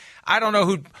close. I don't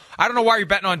know why you're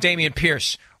betting on Dameon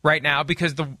Pierce right now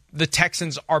because the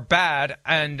Texans are bad,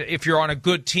 and if you're on a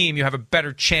good team, you have a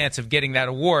better chance of getting that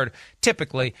award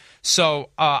typically. So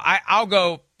I'll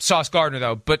go Sauce Gardner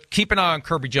though, but keep an eye on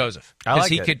Kirby Joseph because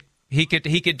he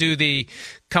could do the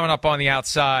coming up on the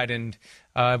outside, and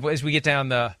as we get down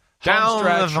the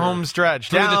home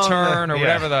stretch, through the turn, or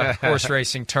whatever the horse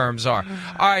racing terms are.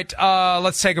 All right,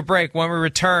 let's take a break. When we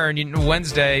return,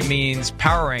 Wednesday means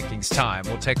Power Rankings time.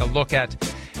 We'll take a look at.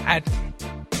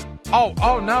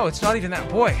 Oh no, it's not even that.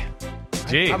 Boy,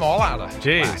 Jeez. I'm all out of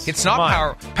whack. It's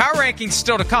not Power Rankings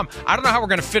still to come. I don't know how we're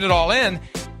going to fit it all in.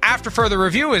 After Further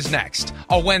Review is next,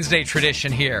 a Wednesday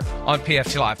tradition here on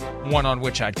PFT Live, one on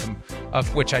which I'd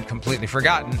completely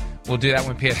forgotten. We'll do that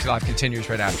when PFT Live continues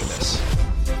right after this.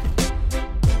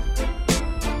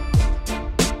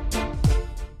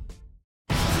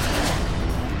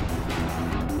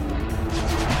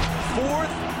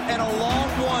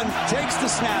 Takes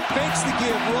the snap, fakes the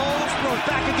give, rolls, throws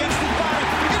back against the body,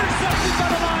 intercepted by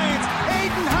the Lions.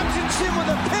 Aiden Hutchinson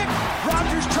with a pick.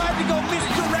 Rodgers tried to go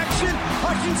misdirection.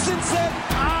 Hutchinson said,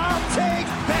 I'll take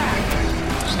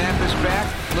that. Snap is back,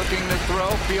 looking to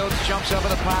throw. Fields jumps up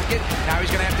in the pocket. Now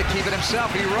he's going to have to keep it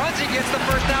himself. He runs, he gets the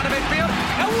first down to midfield.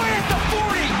 Away at the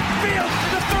 40. Fields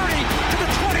to the 30, to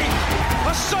the 20.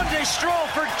 A Sunday stroll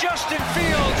for Justin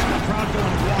Fields. Crowd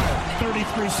going wild.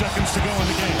 33 seconds to go in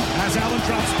the game. As Allen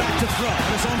drops back to throw at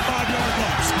his own 5-yard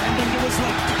line. Scrambling to his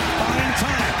left. Buying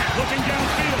time. Looking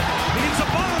downfield. Needs a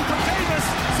bomb for Davis.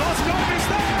 Sauce Gardner's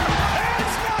there. And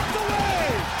it's knocked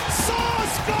away.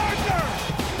 Sauce Gardner.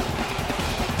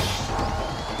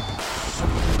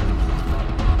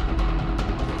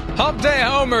 Hump Day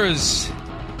homers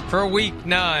for week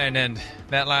 9, and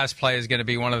that last play is going to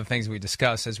be one of the things we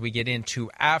discuss as we get into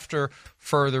After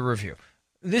Further Review.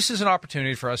 This is an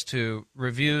opportunity for us to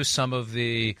review some of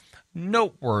the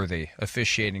noteworthy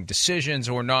officiating decisions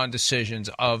or non-decisions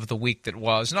of the week that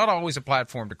was. Not always a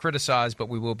platform to criticize, but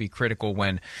we will be critical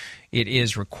when it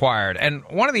is required. And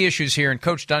one of the issues here, and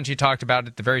Coach Dungy talked about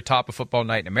at the very top of Football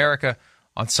Night in America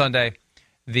on Sunday,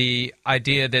 the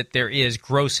idea that there is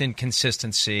gross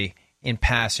inconsistency in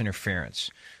pass interference.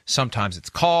 Sometimes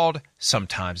it's called,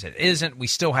 sometimes it isn't. We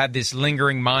still have this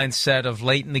lingering mindset of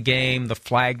late in the game, the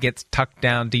flag gets tucked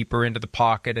down deeper into the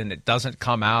pocket and it doesn't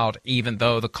come out, even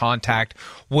though the contact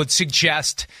would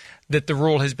suggest that the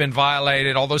rule has been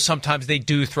violated, although sometimes they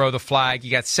do throw the flag. You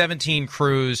got 17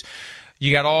 crews,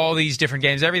 you got all these different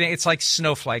games, everything. It's like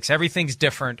snowflakes. Everything's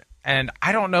different, and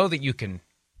I don't know that you can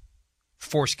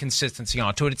force consistency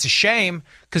onto it. It's a shame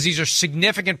because these are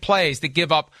significant plays that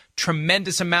give up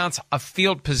tremendous amounts of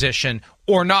field position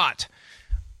or not.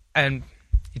 And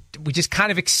we just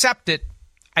kind of accept it.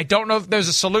 I don't know if there's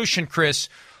a solution, Chris,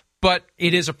 but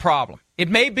it is a problem. It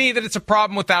may be that it's a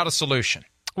problem without a solution.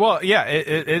 Well, yeah,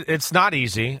 it's not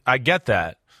easy. I get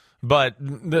that. But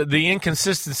the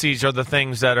inconsistencies are the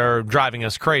things that are driving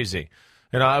us crazy.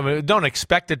 I mean, don't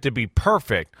expect it to be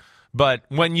perfect. But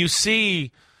when you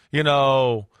see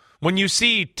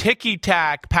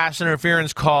ticky-tack pass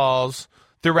interference calls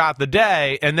throughout the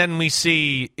day, and then we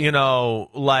see,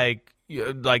 like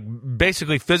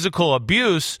basically physical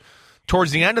abuse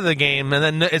towards the end of the game, and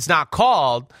then it's not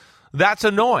called, that's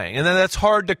annoying. And then that's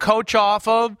hard to coach off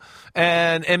of,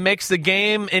 and it makes the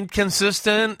game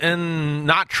inconsistent and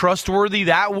not trustworthy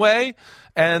that way.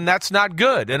 And that's not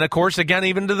good. And, of course, again,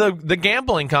 even to the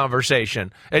gambling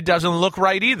conversation, it doesn't look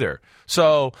right either.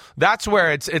 So that's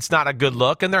where it's not a good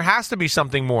look, and there has to be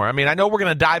something more. I mean, I know we're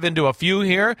going to dive into a few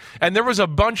here, and there was a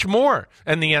bunch more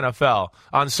in the NFL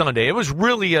on Sunday. It was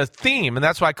really a theme, and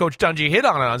that's why Coach Dungy hit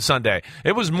on it on Sunday.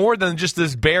 It was more than just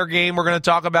this Bear game we're going to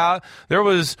talk about. There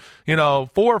was, 4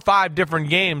 or 5 different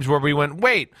games where we went,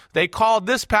 wait, they called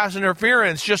this pass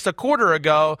interference just a quarter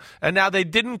ago, and now they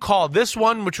didn't call this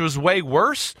one, which was way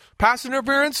worse pass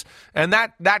interference, and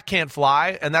that can't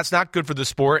fly, and that's not good for the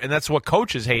sport, and that's what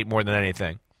coaches hate more than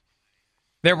anything.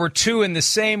 There were 2 in the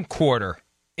same quarter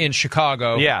in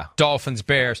Chicago. Yeah.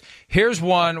 Dolphins-Bears. Here's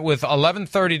one with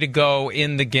 11:30 to go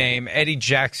in the game. Eddie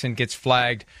Jackson gets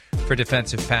flagged for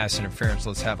defensive pass interference.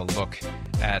 Let's have a look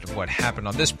at what happened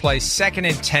on this play. 2nd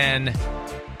and 10.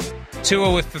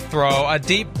 Tua with the throw, a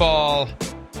deep ball,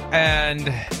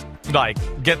 and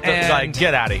get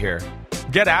out of here.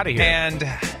 Get out of here. And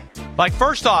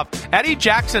first off, Eddie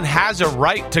Jackson has a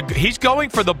right to – he's going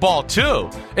for the ball,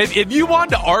 too. If you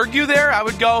wanted to argue there, I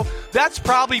would go, that's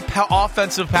probably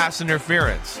offensive pass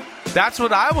interference. That's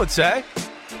what I would say.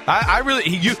 I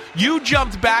really – you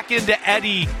jumped back into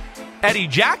Eddie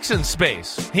Jackson's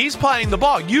space. He's playing the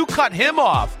ball. You cut him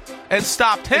off and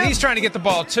stopped him. And he's trying to get the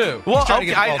ball, too. Well,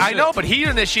 okay, I know, but he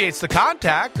initiates the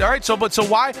contact. All right,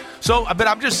 but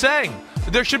I'm just saying –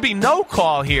 there should be no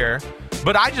call here.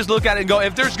 But I just look at it and go,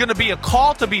 if there's going to be a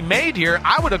call to be made here,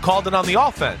 I would have called it on the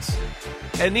offense.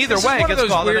 And either way, it gets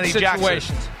called on Eddie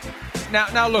Jackson.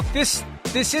 Now, look, this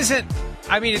isn't.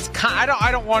 I mean, it's.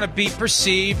 I don't want to be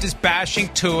perceived as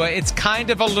bashing Tua. It's kind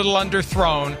of a little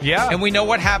underthrown. Yeah. And we know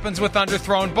what happens with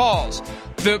underthrown balls.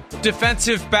 The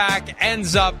defensive back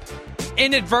ends up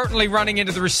inadvertently running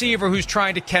into the receiver who's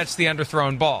trying to catch the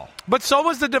underthrown ball. But so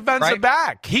was the defensive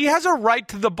back. He has a right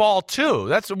to the ball,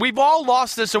 too. We've all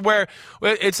lost this where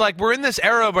it's like we're in this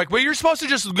era of like, well, you're supposed to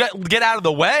just get out of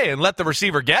the way and let the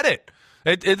receiver get it.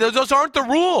 Those aren't the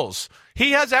rules.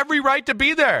 He has every right to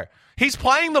be there. He's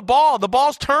playing the ball. The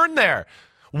ball's turned there.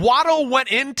 Waddle went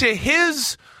into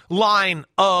his line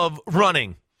of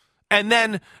running and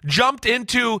then jumped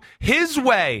into his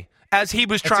way as he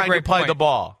was trying to play the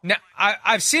ball. Now,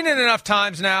 I've seen it enough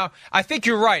times now. I think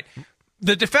you're right.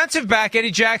 The defensive back,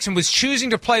 Eddie Jackson, was choosing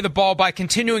to play the ball by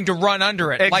continuing to run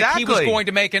under it. Exactly. Like he was going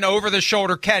to make an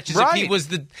over-the-shoulder catch as if he was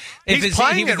the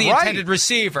intended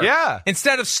receiver. Yeah.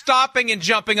 Instead of stopping and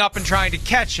jumping up and trying to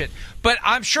catch it. But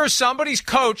I'm sure somebody's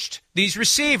coached these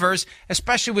receivers,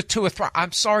 especially with Tua throwing.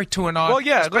 I'm sorry, Tua not. Well,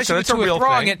 yeah, listen, it's a real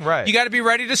thing. It, right. You got to be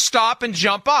ready to stop and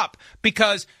jump up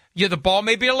because the ball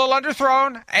may be a little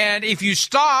underthrown, and if you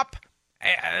stop,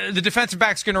 the defensive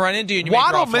back's going to run into you. And you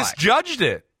Waddle misjudged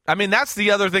it. I mean, that's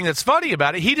the other thing that's funny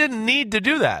about it. He didn't need to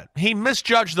do that. He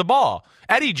misjudged the ball.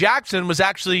 Eddie Jackson was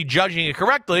actually judging it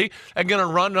correctly and going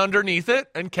to run underneath it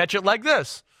and catch it like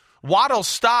this. Waddle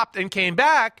stopped and came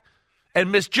back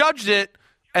and misjudged it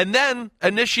and then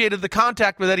initiated the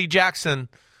contact with Eddie Jackson,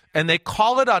 and they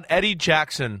call it on Eddie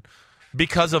Jackson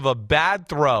because of a bad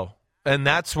throw. And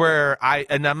that's where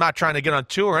and I'm not trying to get on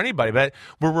Tua or anybody, but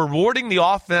we're rewarding the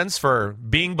offense for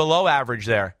being below average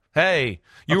there. Hey,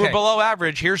 you were below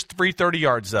average. Here's 330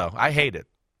 yards, though. I hate it.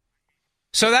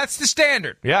 So that's the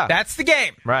standard. Yeah. That's the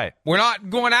game. Right. We're not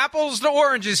going apples to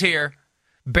oranges here.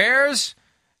 Bears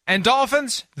and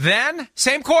Dolphins, then,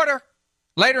 same quarter.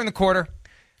 Later in the quarter,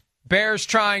 Bears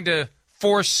trying to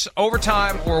force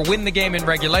overtime or win the game in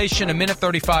regulation.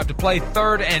 1:35 to play.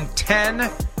 3rd and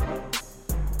 10.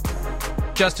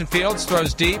 Justin Fields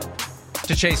throws deep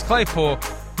to Chase Claypool.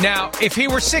 Now, if he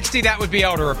were 60, that would be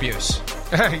elder abuse.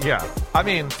 Yeah. I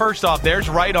mean, first off, there's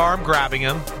right arm grabbing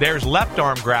him. There's left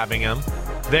arm grabbing him.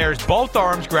 There's both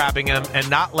arms grabbing him and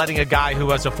not letting a guy who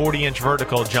has a 40-inch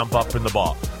vertical jump up in the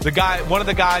ball. One of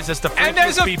the guys that's the freakiest and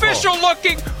there's people. Official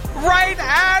looking right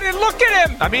at it. Look at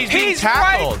him. I mean, he's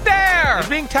tackled. Right there. He's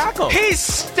being tackled. He's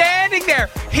standing there.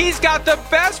 He's got the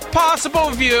best possible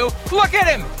view. Look at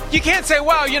him. You can't say,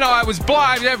 well, I was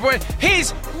blind.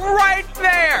 He's right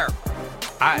there.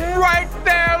 Right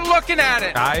there looking at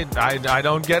it. I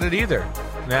don't get it either.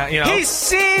 He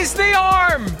sees the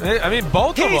arm. I mean,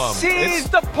 both of them. He sees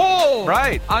the pull.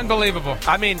 Right. Unbelievable.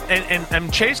 I mean,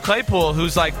 and Chase Claypool,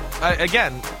 who's like,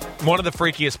 again, one of the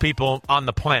freakiest people on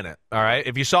the planet, all right?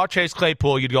 If you saw Chase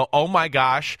Claypool, you'd go, oh, my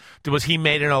gosh, was he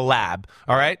made in a lab,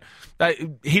 all right?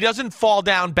 He doesn't fall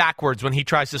down backwards when he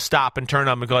tries to stop and turn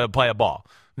up and go play a ball.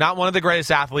 Not one of the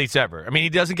greatest athletes ever. I mean, he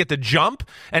doesn't get to jump,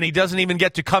 and he doesn't even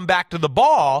get to come back to the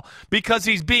ball because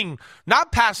he's being,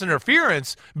 not pass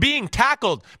interference, being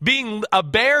tackled. A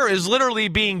bear is literally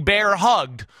being bear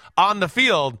hugged on the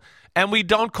field, and we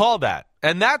don't call that.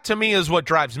 And that, to me, is what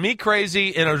drives me crazy,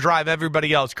 and it'll drive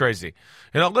everybody else crazy.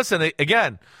 Listen,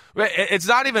 again, it's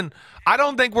not even – I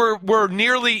don't think we're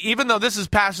nearly – even though this is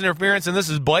pass interference and this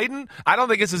is blatant, I don't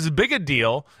think this is as big a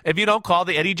deal if you don't call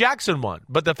the Eddie Jackson one.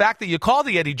 But the fact that you call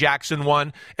the Eddie Jackson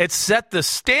one, it set the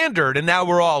standard, and now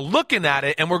we're all looking at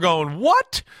it, and we're going,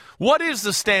 what? What is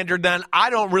the standard then? I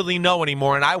don't really know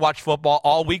anymore, and I watch football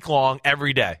all week long,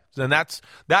 every day. And that's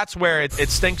where it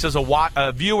stinks as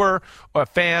a viewer, a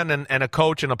fan, and a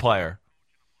coach and a player.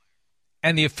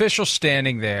 And the official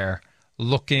standing there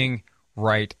looking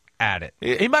right at it.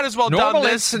 He might as well done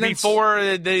this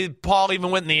before Paul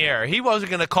even went in the air. He wasn't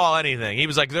going to call anything. He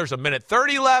was like, there's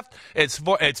 1:30 left.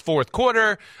 It's fourth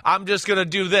quarter. I'm just going to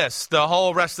do this the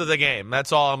whole rest of the game.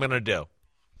 That's all I'm going to do.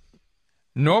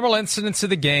 Normal incidents of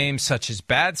the game, such as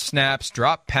bad snaps,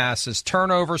 drop passes,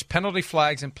 turnovers, penalty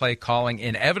flags, and play calling,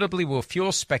 inevitably will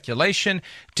fuel speculation,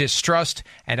 distrust,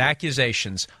 and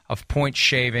accusations of point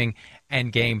shaving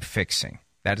and game fixing.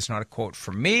 That is not a quote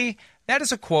from me. That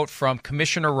is a quote from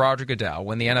Commissioner Roger Goodell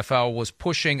when the NFL was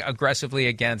pushing aggressively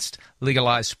against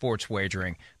legalized sports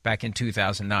wagering back in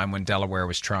 2009 when Delaware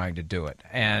was trying to do it.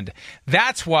 And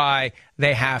that's why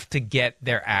they have to get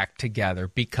their act together,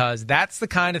 because that's the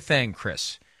kind of thing,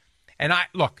 Chris. And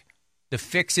look, the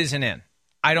fix isn't in.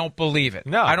 I don't believe it.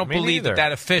 No, I don't believe neither.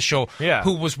 that official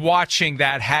who was watching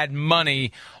that had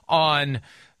money on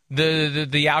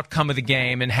the outcome of the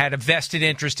game and had a vested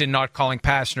interest in not calling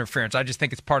pass interference. I just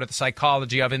think it's part of the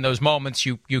psychology of in those moments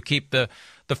you keep the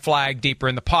flag deeper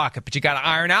in the pocket. But you got to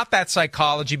iron out that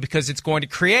psychology because it's going to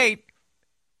create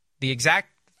the exact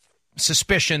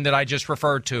suspicion that I just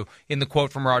referred to in the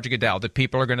quote from Roger Goodell, that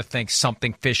people are going to think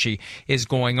something fishy is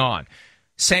going on.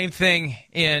 Same thing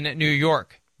in New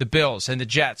York, the Bills and the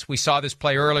Jets. We saw this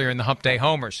play earlier in the Hump Day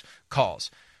Homers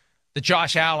calls. The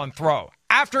Josh Allen throw.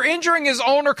 After injuring his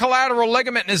ulnar collateral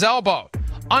ligament in his elbow,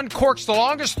 uncorks the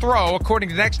longest throw, according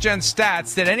to Next Gen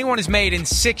Stats, that anyone has made in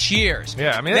 6 years.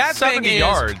 Yeah, I mean, that's 70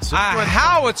 yards. A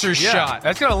howitzer shot.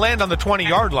 That's going to land on the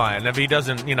 20-yard line if he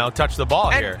doesn't, touch the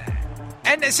ball here.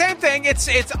 And the same thing, it's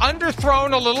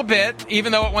underthrown a little bit,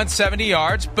 even though it went 70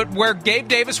 yards. But where Gabe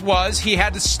Davis was, he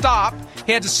had to stop,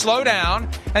 he had to slow down,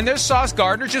 and there's Sauce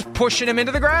Gardner just pushing him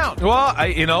into the ground. Well,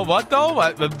 you know what,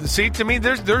 though? See, to me,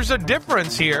 there's a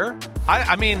difference here.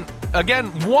 I mean,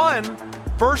 again,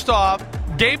 first off,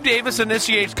 Gabe Davis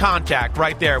initiates contact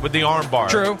right there with the arm bar.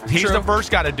 True. He's the first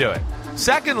guy to do it.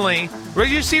 Secondly, what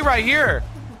you see right here,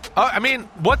 I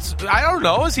don't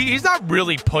know. He's not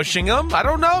really pushing him. I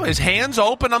don't know. His hand's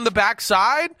open on the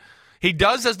backside. He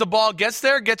does as the ball gets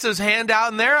there, gets his hand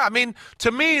out in there. I mean,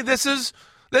 to me, this is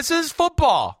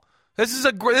football. This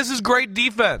is great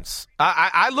defense.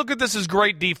 I look at this as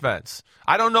great defense.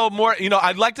 I don't know more.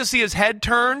 I'd like to see his head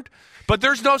turned, but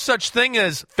there's no such thing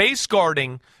as face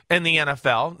guarding in the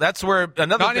NFL. That's where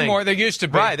another thing. Not anymore. There used to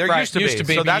be. Right, there used to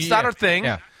be. So that's not a thing.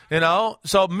 Yeah.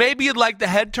 So maybe you'd like the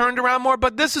head turned around more,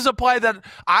 but this is a play that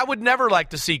I would never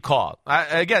like to see called.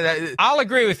 I'll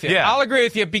agree with you. Yeah. I'll agree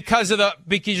with you because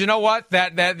you know what?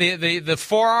 The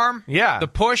forearm, the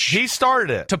push. He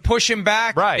started it. To push him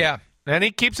back. Right. Yeah. And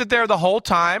he keeps it there the whole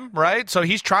time, right? So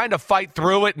he's trying to fight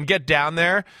through it and get down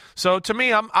there. So to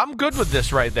me, I'm good with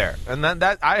this right there. And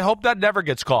that I hope that never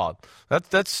gets called.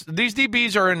 These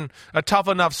DBs are in a tough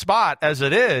enough spot as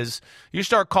it is. You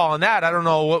start calling that, I don't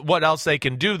know what else they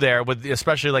can do there, with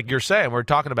especially like you're saying. We're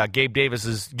talking about Gabe Davis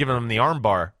is giving him the arm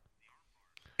bar.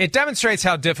 It demonstrates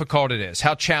how difficult it is,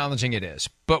 how challenging it is.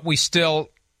 But we still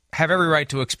have every right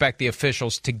to expect the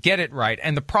officials to get it right.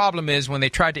 And the problem is when they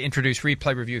tried to introduce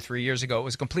replay review 3 years ago, it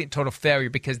was a complete and total failure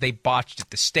because they botched it.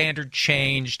 The standard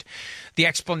changed. The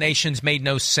explanations made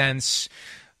no sense.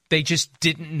 They just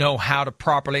didn't know how to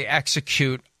properly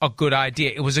execute a good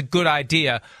idea. It was a good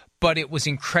idea, but it was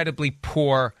incredibly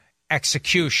poor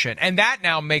execution. And that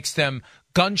now makes them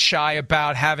gun-shy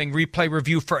about having replay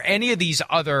review for any of these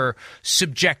other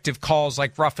subjective calls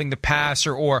like roughing the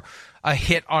passer or a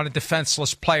hit on a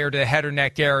defenseless player to the head or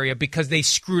neck area because they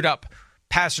screwed up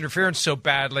pass interference so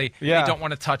badly, They don't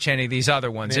want to touch any of these other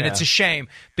ones. And it's a shame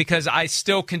because I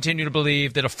still continue to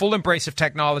believe that a full embrace of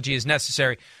technology is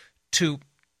necessary to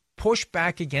push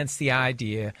back against the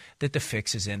idea that the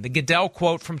fix is in. The Goodell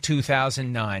quote from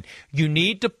 2009, you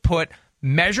need to put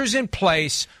measures in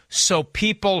place so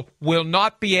people will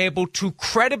not be able to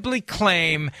credibly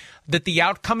claim that the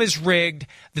outcome is rigged,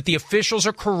 that the officials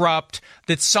are corrupt,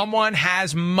 that someone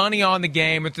has money on the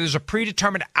game, that there's a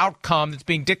predetermined outcome that's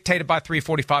being dictated by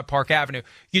 345 Park Avenue.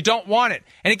 You don't want it.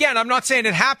 And again, I'm not saying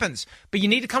it happens, but you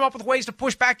need to come up with ways to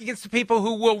push back against the people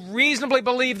who will reasonably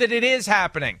believe that it is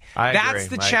happening. That's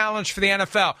the challenge for the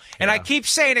NFL. And I keep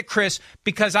saying it, Chris,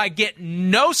 because I get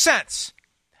no sense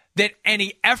that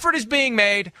any effort is being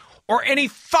made or any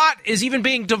thought is even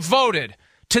being devoted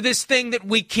to this thing that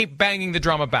we keep banging the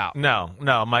drum about. No,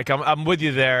 Mike, I'm with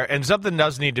you there, and something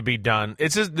does need to be done.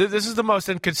 This is the most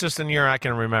inconsistent year I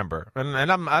can remember,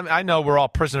 and I know we're all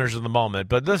prisoners of the moment,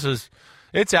 but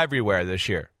it's everywhere this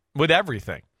year with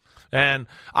everything. And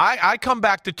I come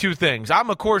back to two things. I'm,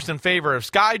 of course, in favor of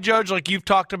Sky Judge, like you've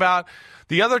talked about.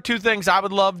 The other two things I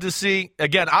would love to see,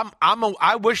 again,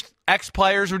 I wish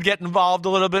ex-players would get involved a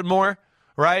little bit more,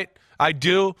 right? I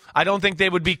do. I don't think they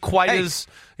would be quite as,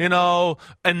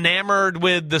 enamored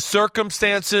with the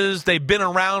circumstances. They've been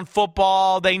around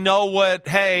football. They know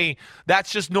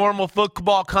that's just normal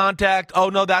football contact. Oh,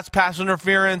 no, that's pass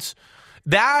interference.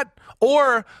 That,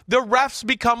 or the refs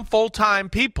become full-time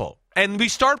people. And we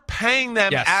start paying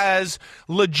them as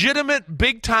legitimate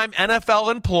big-time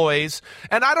NFL employees.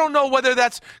 And I don't know whether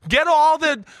that's get all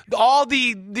the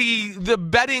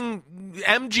betting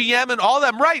MGM and all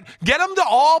them right. Get them to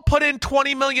all put in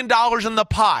 $20 million in the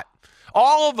pot.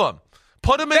 All of them.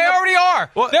 Put them in. They already are.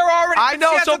 Well, they're already. I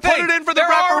know. So put it in for the referee pot.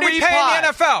 They're already paying the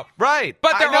NFL. Right.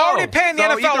 But they're already paying the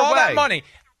NFL all that money.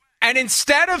 And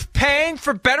instead of paying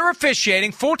for better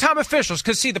officiating, full-time officials,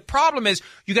 because, see, the problem is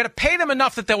you got to pay them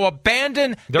enough that they will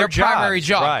abandon their primary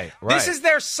job. Right. This is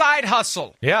their side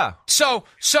hustle. Yeah. So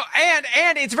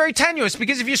and it's very tenuous,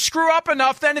 because if you screw up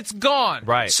enough, then it's gone.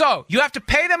 Right. So you have to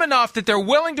pay them enough that they're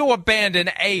willing to abandon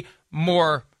a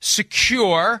more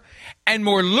secure and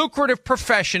more lucrative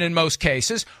profession in most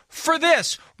cases for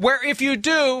this, where if you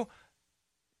do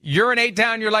urinate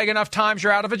down your leg enough times,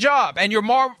 you're out of a job, and you're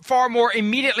far more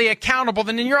immediately accountable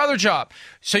than in your other job.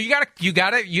 So you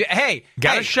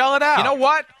gotta shell it out.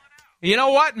 You know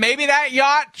what? Maybe that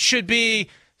yacht should be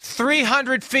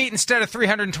 300 feet instead of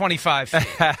 325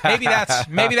 feet. Maybe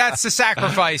that's the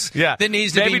sacrifice that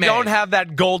needs to be made. Maybe don't have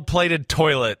that gold-plated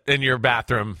toilet in your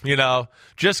bathroom,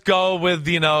 Just go with,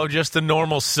 just the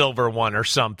normal silver one or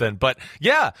something. But,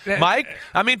 yeah, Mike,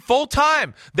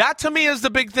 full-time. That, to me, is the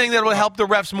big thing that will help the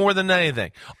refs more than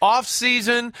anything.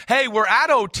 Off-season, hey, we're at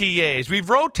OTAs. We've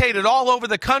rotated all over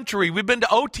the country. We've been to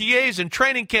OTAs and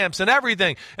training camps and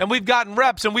everything, and we've gotten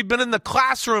reps, and we've been in the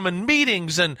classroom and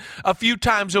meetings and a few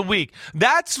times a week.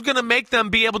 That's going to make them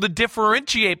be able to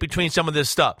differentiate between some of this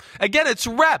stuff. Again, it's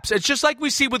reps. It's just like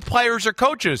we see with players or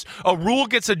coaches. A rule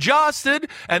gets adjusted,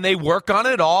 and they work on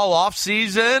it all off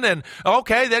season, and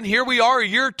okay, then here we are a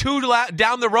year or two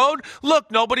down the road. Look,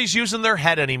 nobody's using their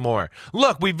head anymore.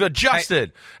 Look, we've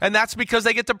adjusted, and that's because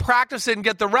they get to practice it and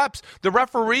get the reps. The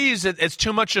referees, it's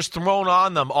too much just thrown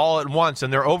on them all at once,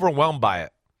 and they're overwhelmed by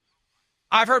it.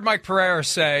 I've heard Mike Pereira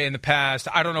say in the past,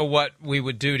 I don't know what we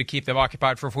would do to keep them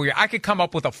occupied for a full year. I could come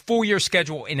up with a full-year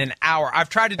schedule in an hour. I've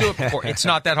tried to do it before. It's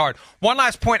not that hard. One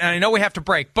last point, and I know we have to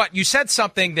break, but you said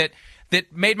something that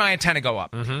made my antenna go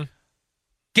up. Mm-hmm.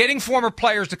 Getting former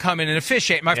players to come in and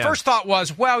officiate. My first thought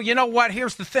was, well, you know what?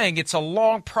 Here's the thing. It's a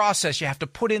long process. You have to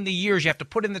put in the years. You have to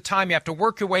put in the time. You have to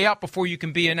work your way up before you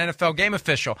can be an NFL game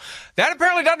official. That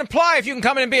apparently doesn't apply if you can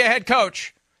come in and be a head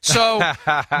coach. So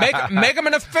make him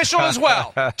an official as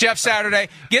well, Jeff Saturday.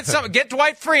 Get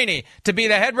Dwight Freeney to be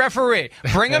the head referee.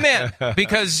 Bring him in,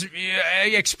 because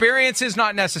experience is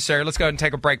not necessary. Let's go ahead and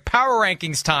take a break. Power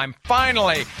rankings time.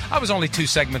 Finally, I was only 2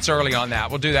 segments early on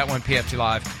that. We'll do that when PFT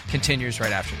Live continues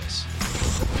right after this.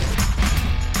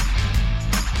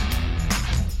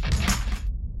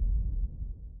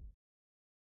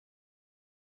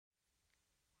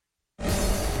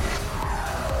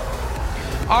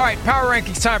 All right, Power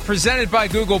Rankings time, presented by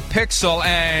Google Pixel.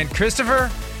 And Christopher,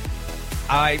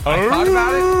 I thought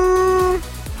about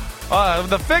it.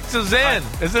 The fix is in.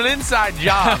 It's an inside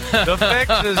job. The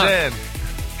fix is in.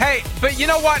 Hey, but you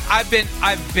know what? I've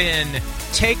been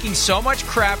taking so much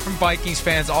crap from Vikings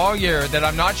fans all year that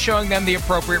I'm not showing them the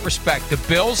appropriate respect. The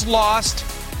Bills lost.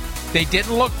 They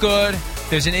didn't look good.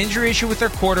 There's an injury issue with their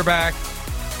quarterback.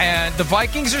 And the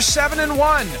Vikings are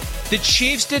 7-1. The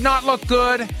Chiefs did not look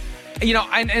good.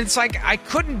 And it's like I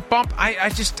couldn't bump.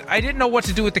 I didn't know what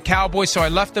to do with the Cowboys, so I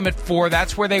left them at 4.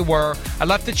 That's where they were. I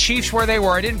left the Chiefs where they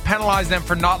were. I didn't penalize them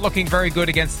for not looking very good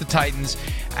against the Titans,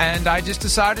 and I just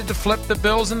decided to flip the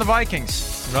Bills and the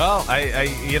Vikings. Well,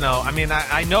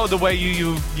 I know the way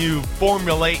you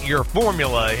formulate your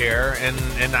formula here,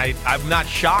 and I'm not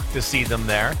shocked to see them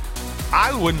there.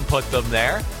 I wouldn't put them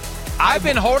there. I've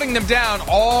been holding them down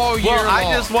all year long.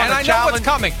 I just want to challenge. And I know what's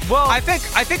coming. Well, I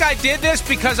think I did this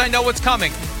because I know what's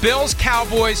coming. Bills,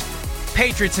 Cowboys,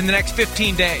 Patriots in the next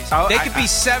 15 days. They could be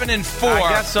 7-4 I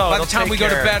guess so. by the time we go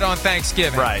to bed on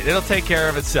Thanksgiving. Right. It'll take care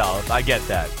of itself. I get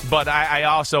that. But I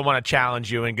also want to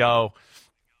challenge you and go,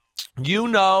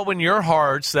 in your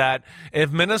hearts that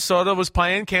if Minnesota was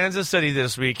playing Kansas City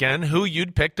this weekend, who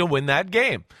you'd pick to win that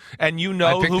game. And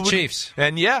I'd pick the Chiefs.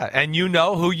 And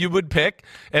who you would pick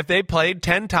if they played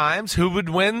 10 times, who would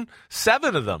win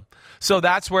 7 of them. So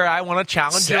that's where I want to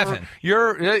challenge 7.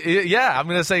 I'm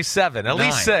going to say 7, at 9.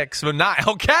 least 6, but 9.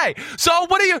 Okay. So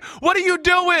what are you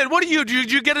doing?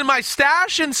 Did you get in my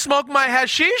stash and smoke my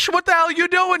hashish? What the hell are you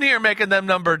doing here making them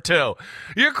number 2?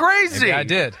 You're crazy. Maybe I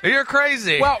did. You're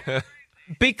crazy. Well,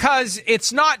 because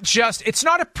it's not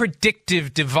a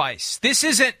predictive device. This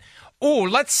isn't,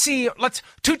 let's see,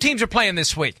 2 teams are playing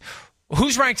this week.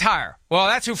 Who's ranked higher? Well,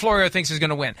 that's who Florio thinks is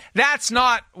going to win. That's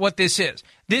not what this is.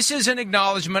 This is an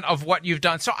acknowledgement of what you've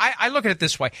done. So I look at it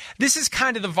this way. This is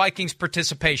kind of the Vikings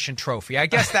participation trophy. I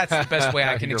guess that's the best way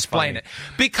I can explain it.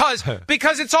 Because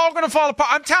it's all going to fall apart.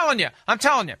 I'm telling you.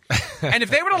 And if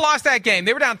they would have lost that game,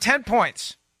 they were down 10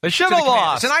 points. They should have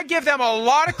lost. And I give them a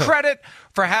lot of credit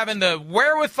for having the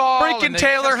wherewithal. Freaking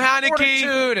Taylor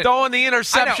Heineke throwing the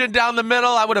interception down the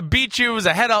middle. I would have beat you. It was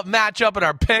a head-up matchup in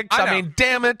our picks. I mean,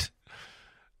 damn it.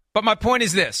 But my point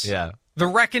is this. Yeah. The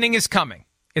reckoning is coming.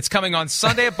 It's coming on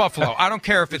Sunday at Buffalo. I don't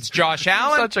care if it's Josh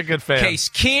Allen, such a good fan. Case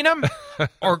Keenum,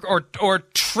 or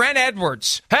Trent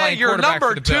Edwards. Hey, you're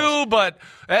number 2, but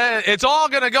it's all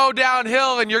going to go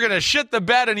downhill, and you're going to shit the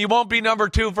bed, and you won't be number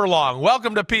 2 for long.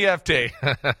 Welcome to PFT.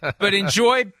 But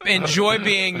enjoy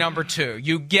being number 2.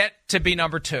 You get to be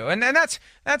number 2, and that's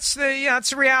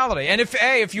the reality. And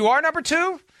if you are number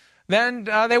 2, then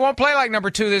they won't play like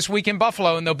number 2 this week in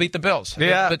Buffalo, and they'll beat the Bills.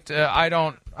 Yeah, but I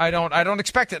don't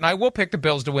expect it, and I will pick the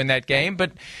Bills to win that game.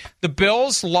 But the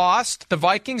Bills lost, the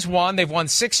Vikings won. They've won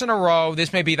 6 in a row.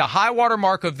 This may be the high water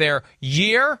mark of their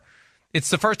year. It's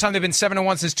the first time they've been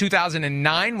 7-1 since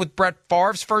 2009 with Brett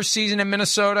Favre's first season in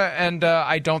Minnesota, and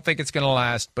I don't think it's going to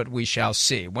last, but we shall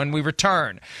see. When we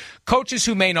return, coaches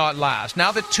who may not last.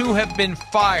 Now that 2 have been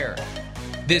fired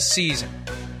this season,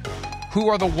 who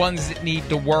are the ones that need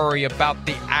to worry about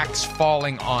the axe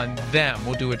falling on them?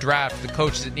 We'll do a draft of the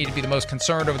coaches that need to be the most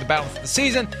concerned over the balance of the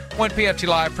season when PFT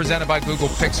Live, presented by Google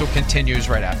Pixel, continues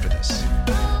right after this.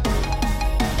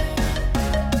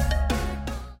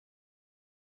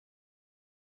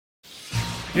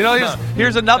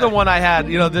 Here's another one I had,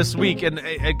 this week, and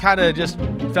it kind of just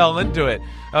fell into it.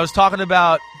 I was talking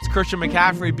about Christian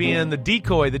McCaffrey being the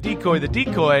decoy, and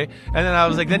then I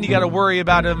was like, then you got to worry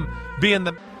about him being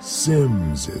the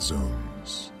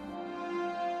Simsisms.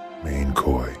 Main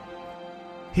coy.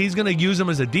 He's going to use him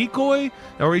as a decoy,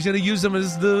 or he's going to use him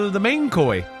as the main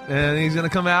coy. And he's going to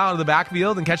come out of the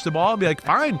backfield and catch the ball and be like,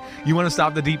 fine, you want to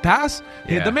stop the deep pass?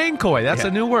 Yeah. The main coy. That's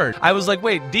a new word. I was like,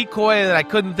 wait, decoy, and I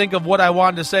couldn't think of what I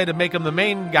wanted to say to make him the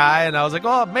main guy, and I was like,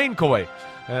 oh, main coy.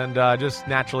 And just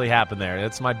naturally happened there.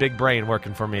 It's my big brain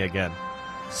working for me again.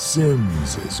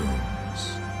 Simsisms.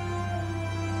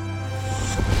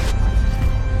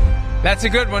 That's a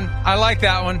good one. I like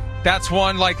that one. That's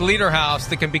one like Leader House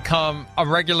that can become a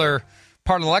regular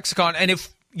part of the lexicon. And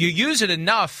if you use it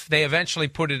enough, they eventually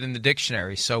put it in the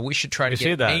dictionary. So we should try to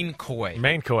get main coy.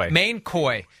 Main coy. Main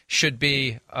coy should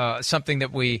be something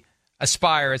that we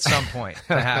aspire at some point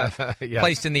to have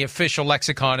placed in the official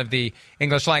lexicon of the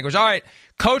English language. All right.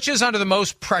 Coaches under the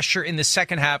most pressure in the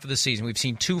second half of the season. We've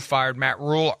seen 2 fired. Matt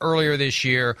Rule earlier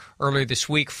this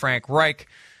week, Frank Reich.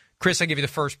 Chris, I give you the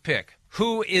first pick.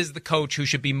 Who is the coach who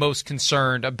should be most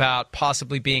concerned about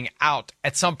possibly being out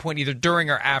at some point, either during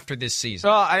or after this season?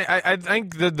 Well, I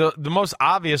think the most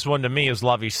obvious one to me is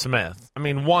Lovie Smith. I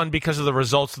mean, 1, because of the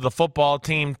results of the football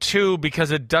team. 2,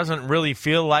 because it doesn't really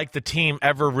feel like the team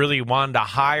ever really wanted to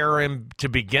hire him to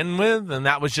begin with, and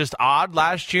that was just odd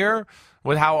last year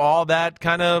with how all that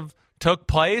kind of took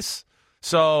place.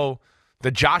 So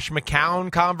the Josh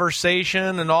McCown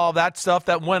conversation and all that stuff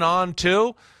that went on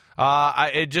too.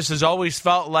 It just has always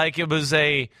felt like it was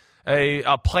a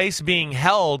place being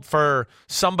held for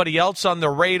somebody else on the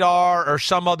radar or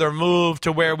some other move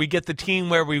to where we get the team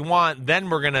where we want. Then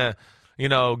we're going to,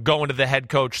 go into the head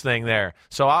coach thing there.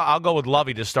 So I'll go with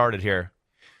Lovie to start it here.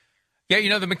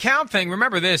 Yeah, the McCown thing,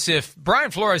 remember this, if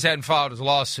Brian Flores hadn't filed his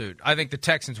lawsuit, I think the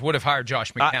Texans would have hired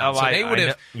Josh McCown.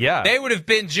 They would have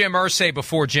been Jim Irsay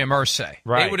before Jim Irsay.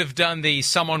 Right. They would have done the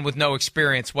someone with no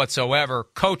experience whatsoever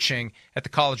coaching at the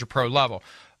college or pro level.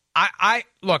 I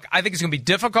think it's going to be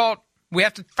difficult. We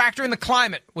have to factor in the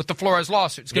climate with the Flores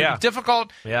lawsuit. It's going to be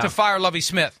difficult to fire Lovie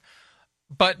Smith.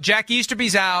 But Jack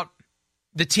Easterby's out.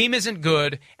 The team isn't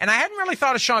good, and I hadn't really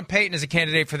thought of Sean Payton as a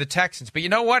candidate for the Texans. But you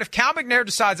know what? If Cal McNair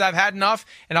decides I've had enough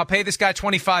and I'll pay this guy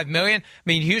 $25 million, I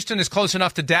mean, Houston is close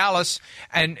enough to Dallas,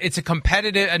 and it's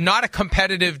not a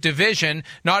competitive division,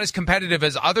 not as competitive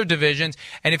as other divisions.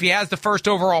 And if he has the first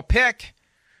overall pick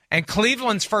and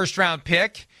Cleveland's first round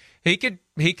pick, he could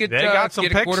get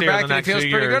a quarterback that he feels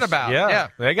pretty good about. Yeah,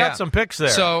 they got some picks there.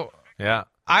 So yeah.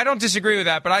 I don't disagree with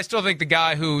that, but I still think the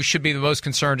guy who should be the most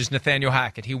concerned is Nathaniel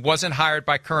Hackett. He wasn't hired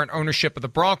by current ownership of the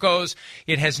Broncos.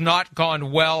 It has not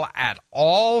gone well at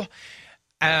all.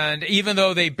 And even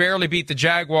though they barely beat the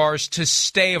Jaguars to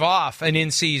stave off an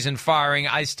in-season firing,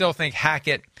 I still think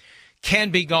Hackett can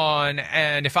be gone.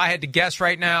 And if I had to guess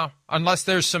right now, unless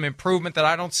there's some improvement that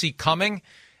I don't see coming,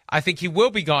 I think he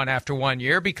will be gone after 1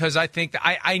 year, because I think that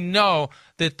I know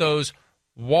that those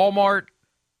Walmart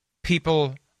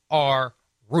people are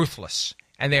ruthless,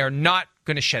 and they are not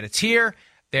going to shed a tear.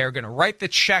 They're going to write the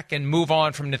check and move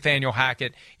on from Nathaniel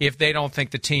Hackett if they don't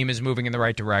think the team is moving in the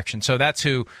right direction. So that's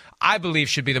who I believe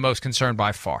should be the most concerned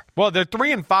by far. Well, they're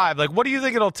 3-5. Like, what do you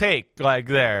think it'll take,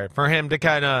 there for him to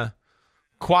kind of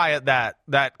quiet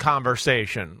that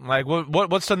conversation? Like,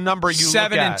 what's the number you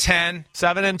 7 look and at? 10.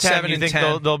 7 and 10. 7 you and think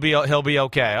 10. he'll be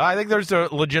okay? I think there's a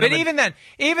legitimate. But even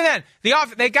then,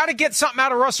 they got to get something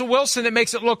out of Russell Wilson that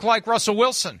makes it look like Russell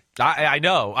Wilson. I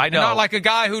know. And not like a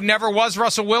guy who never was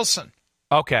Russell Wilson.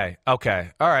 Okay. All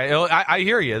right. I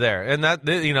hear you there. And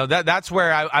that's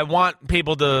where I want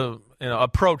people to,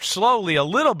 approach slowly a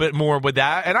little bit more with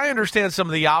that. And I understand some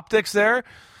of the optics there,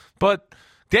 but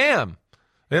damn,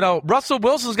 Russell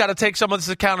Wilson's got to take some of this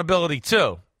accountability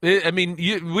too.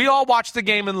 We all watched the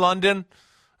game in London.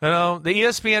 The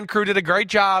ESPN crew did a great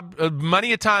job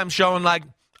many a time showing, like,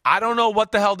 I don't know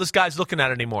what the hell this guy's looking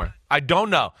at anymore. I don't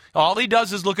know. All he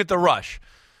does is look at the rush.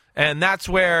 And that's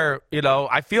where,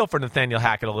 I feel for Nathaniel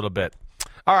Hackett a little bit.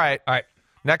 All right.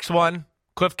 Next one,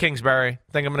 Cliff Kingsbury.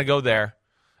 I think I'm going to go there.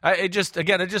 It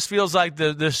just feels like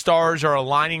the stars are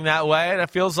aligning that way, and it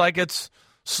feels like it's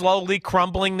slowly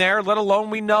crumbling there, let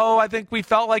alone I think we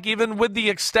felt like even with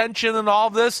the extension and all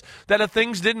this, that if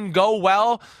things didn't go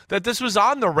well, that this was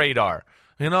on the radar.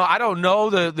 I don't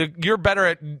know. You're better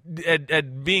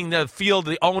at being the field,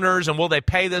 the owners, and will they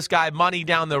pay this guy money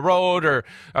down the road, or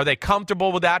are they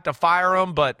comfortable with that to fire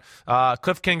him? But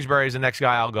Cliff Kingsbury is the next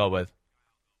guy I'll go with.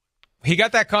 He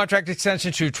got that contract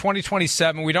extension to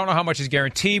 2027. We don't know how much is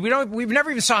guaranteed. We've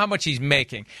never even saw how much he's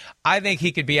making. I think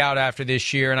he could be out after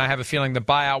this year, and I have a feeling the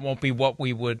buyout won't be what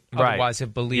we would otherwise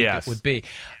have believed it would be.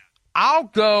 I'll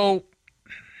go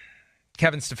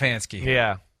Kevin Stefanski.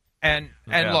 Yeah. And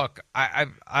look,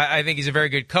 I think he's a very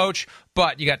good coach,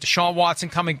 but you got Deshaun Watson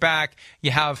coming back. You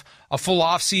have a full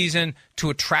offseason to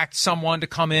attract someone to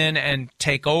come in and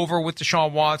take over with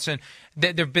Deshaun Watson.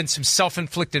 There have been some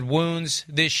self-inflicted wounds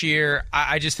this year.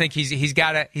 I just think he's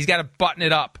got to button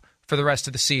it up for the rest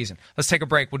of the season. Let's take a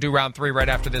break. We'll do round 3 right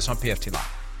after this on PFT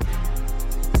Live.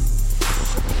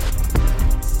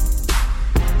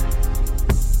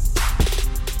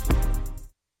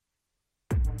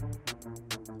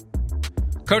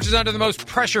 Coach is under the most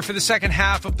pressure for the second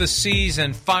half of the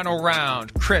season. Final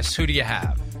round. Chris, who do you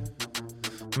have?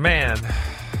 Man,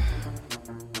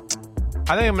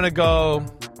 I think I'm going to go.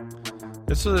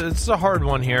 It's a hard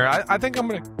one here. I think I'm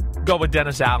going to go with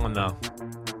Dennis Allen, though.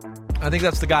 I think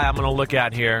that's the guy I'm going to look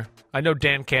at here. I know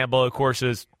Dan Campbell, of course,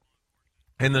 is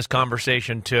in this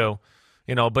conversation too.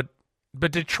 But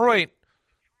Detroit,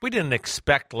 we didn't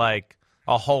expect like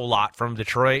a whole lot from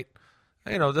Detroit.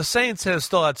 The Saints have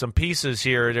still had some pieces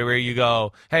here where you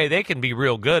go, hey, they can be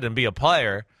real good and be a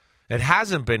player. It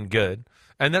hasn't been good.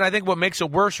 And then I think what makes it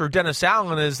worse for Dennis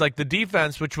Allen is like the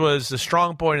defense, which was the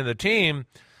strong point of the team,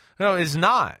 is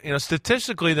not.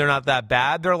 Statistically, they're not that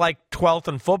bad. They're like 12th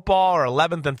in football or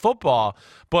 11th in football.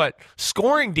 But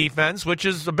scoring defense, which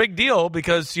is a big deal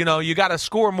because, you got to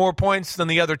score more points than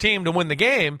the other team to win the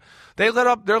game, they're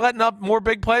letting up more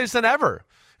big plays than ever.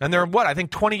 And they're, I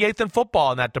think 28th in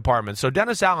football in that department. So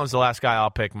Dennis Allen's the last guy I'll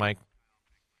pick, Mike.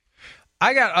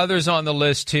 I got others on the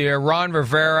list here. Ron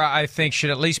Rivera, I think,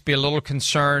 should at least be a little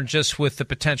concerned just with the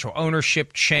potential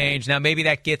ownership change. Now, maybe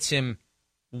that gets him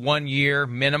 1 year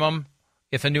minimum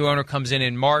if a new owner comes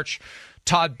in March.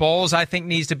 Todd Bowles, I think,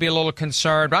 needs to be a little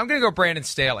concerned. But I'm going to go Brandon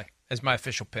Staley as my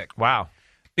official pick. Wow.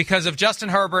 Because of Justin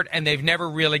Herbert, and they've never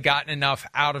really gotten enough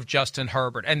out of Justin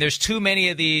Herbert. And there's too many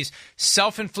of these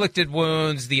self-inflicted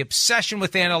wounds, the obsession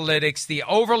with analytics, the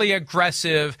overly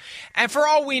aggressive. And for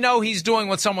all we know, he's doing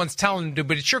what someone's telling him to do,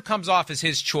 but it sure comes off as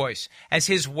his choice, as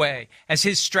his way, as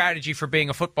his strategy for being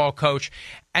a football coach.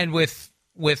 And with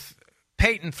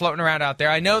Payton floating around out there,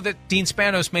 I know that Dean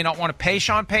Spanos may not want to pay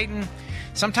Sean Payton.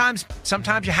 Sometimes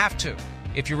you have to,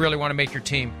 if you really want to make your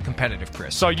team competitive,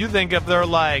 Chris. So you think if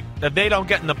they don't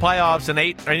get in the playoffs in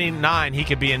 8 or 9, he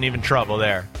could be in even trouble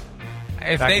there?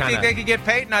 If they think they could get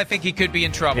Payton, I think he could be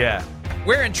in trouble. Yeah.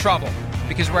 We're in trouble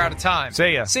because we're out of time.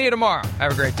 See ya. See you tomorrow.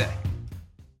 Have a great day.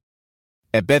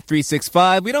 At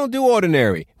Bet365, we don't do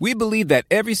ordinary. We believe that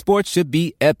every sport should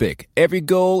be epic. Every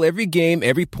goal, every game,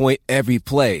 every point, every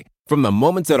play. From the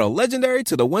moments that are legendary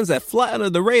to the ones that fly under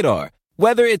the radar.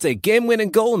 Whether it's a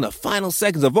game-winning goal in the final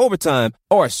seconds of overtime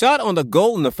or a shot on the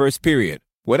goal in the first period.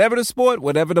 Whatever the sport,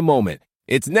 whatever the moment.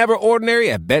 It's never ordinary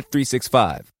at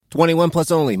Bet365. 21 plus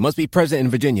only. Must be present in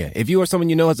Virginia. If you or someone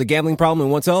you know has a gambling problem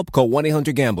and wants help, call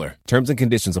 1-800-GAMBLER. Terms and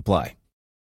conditions apply.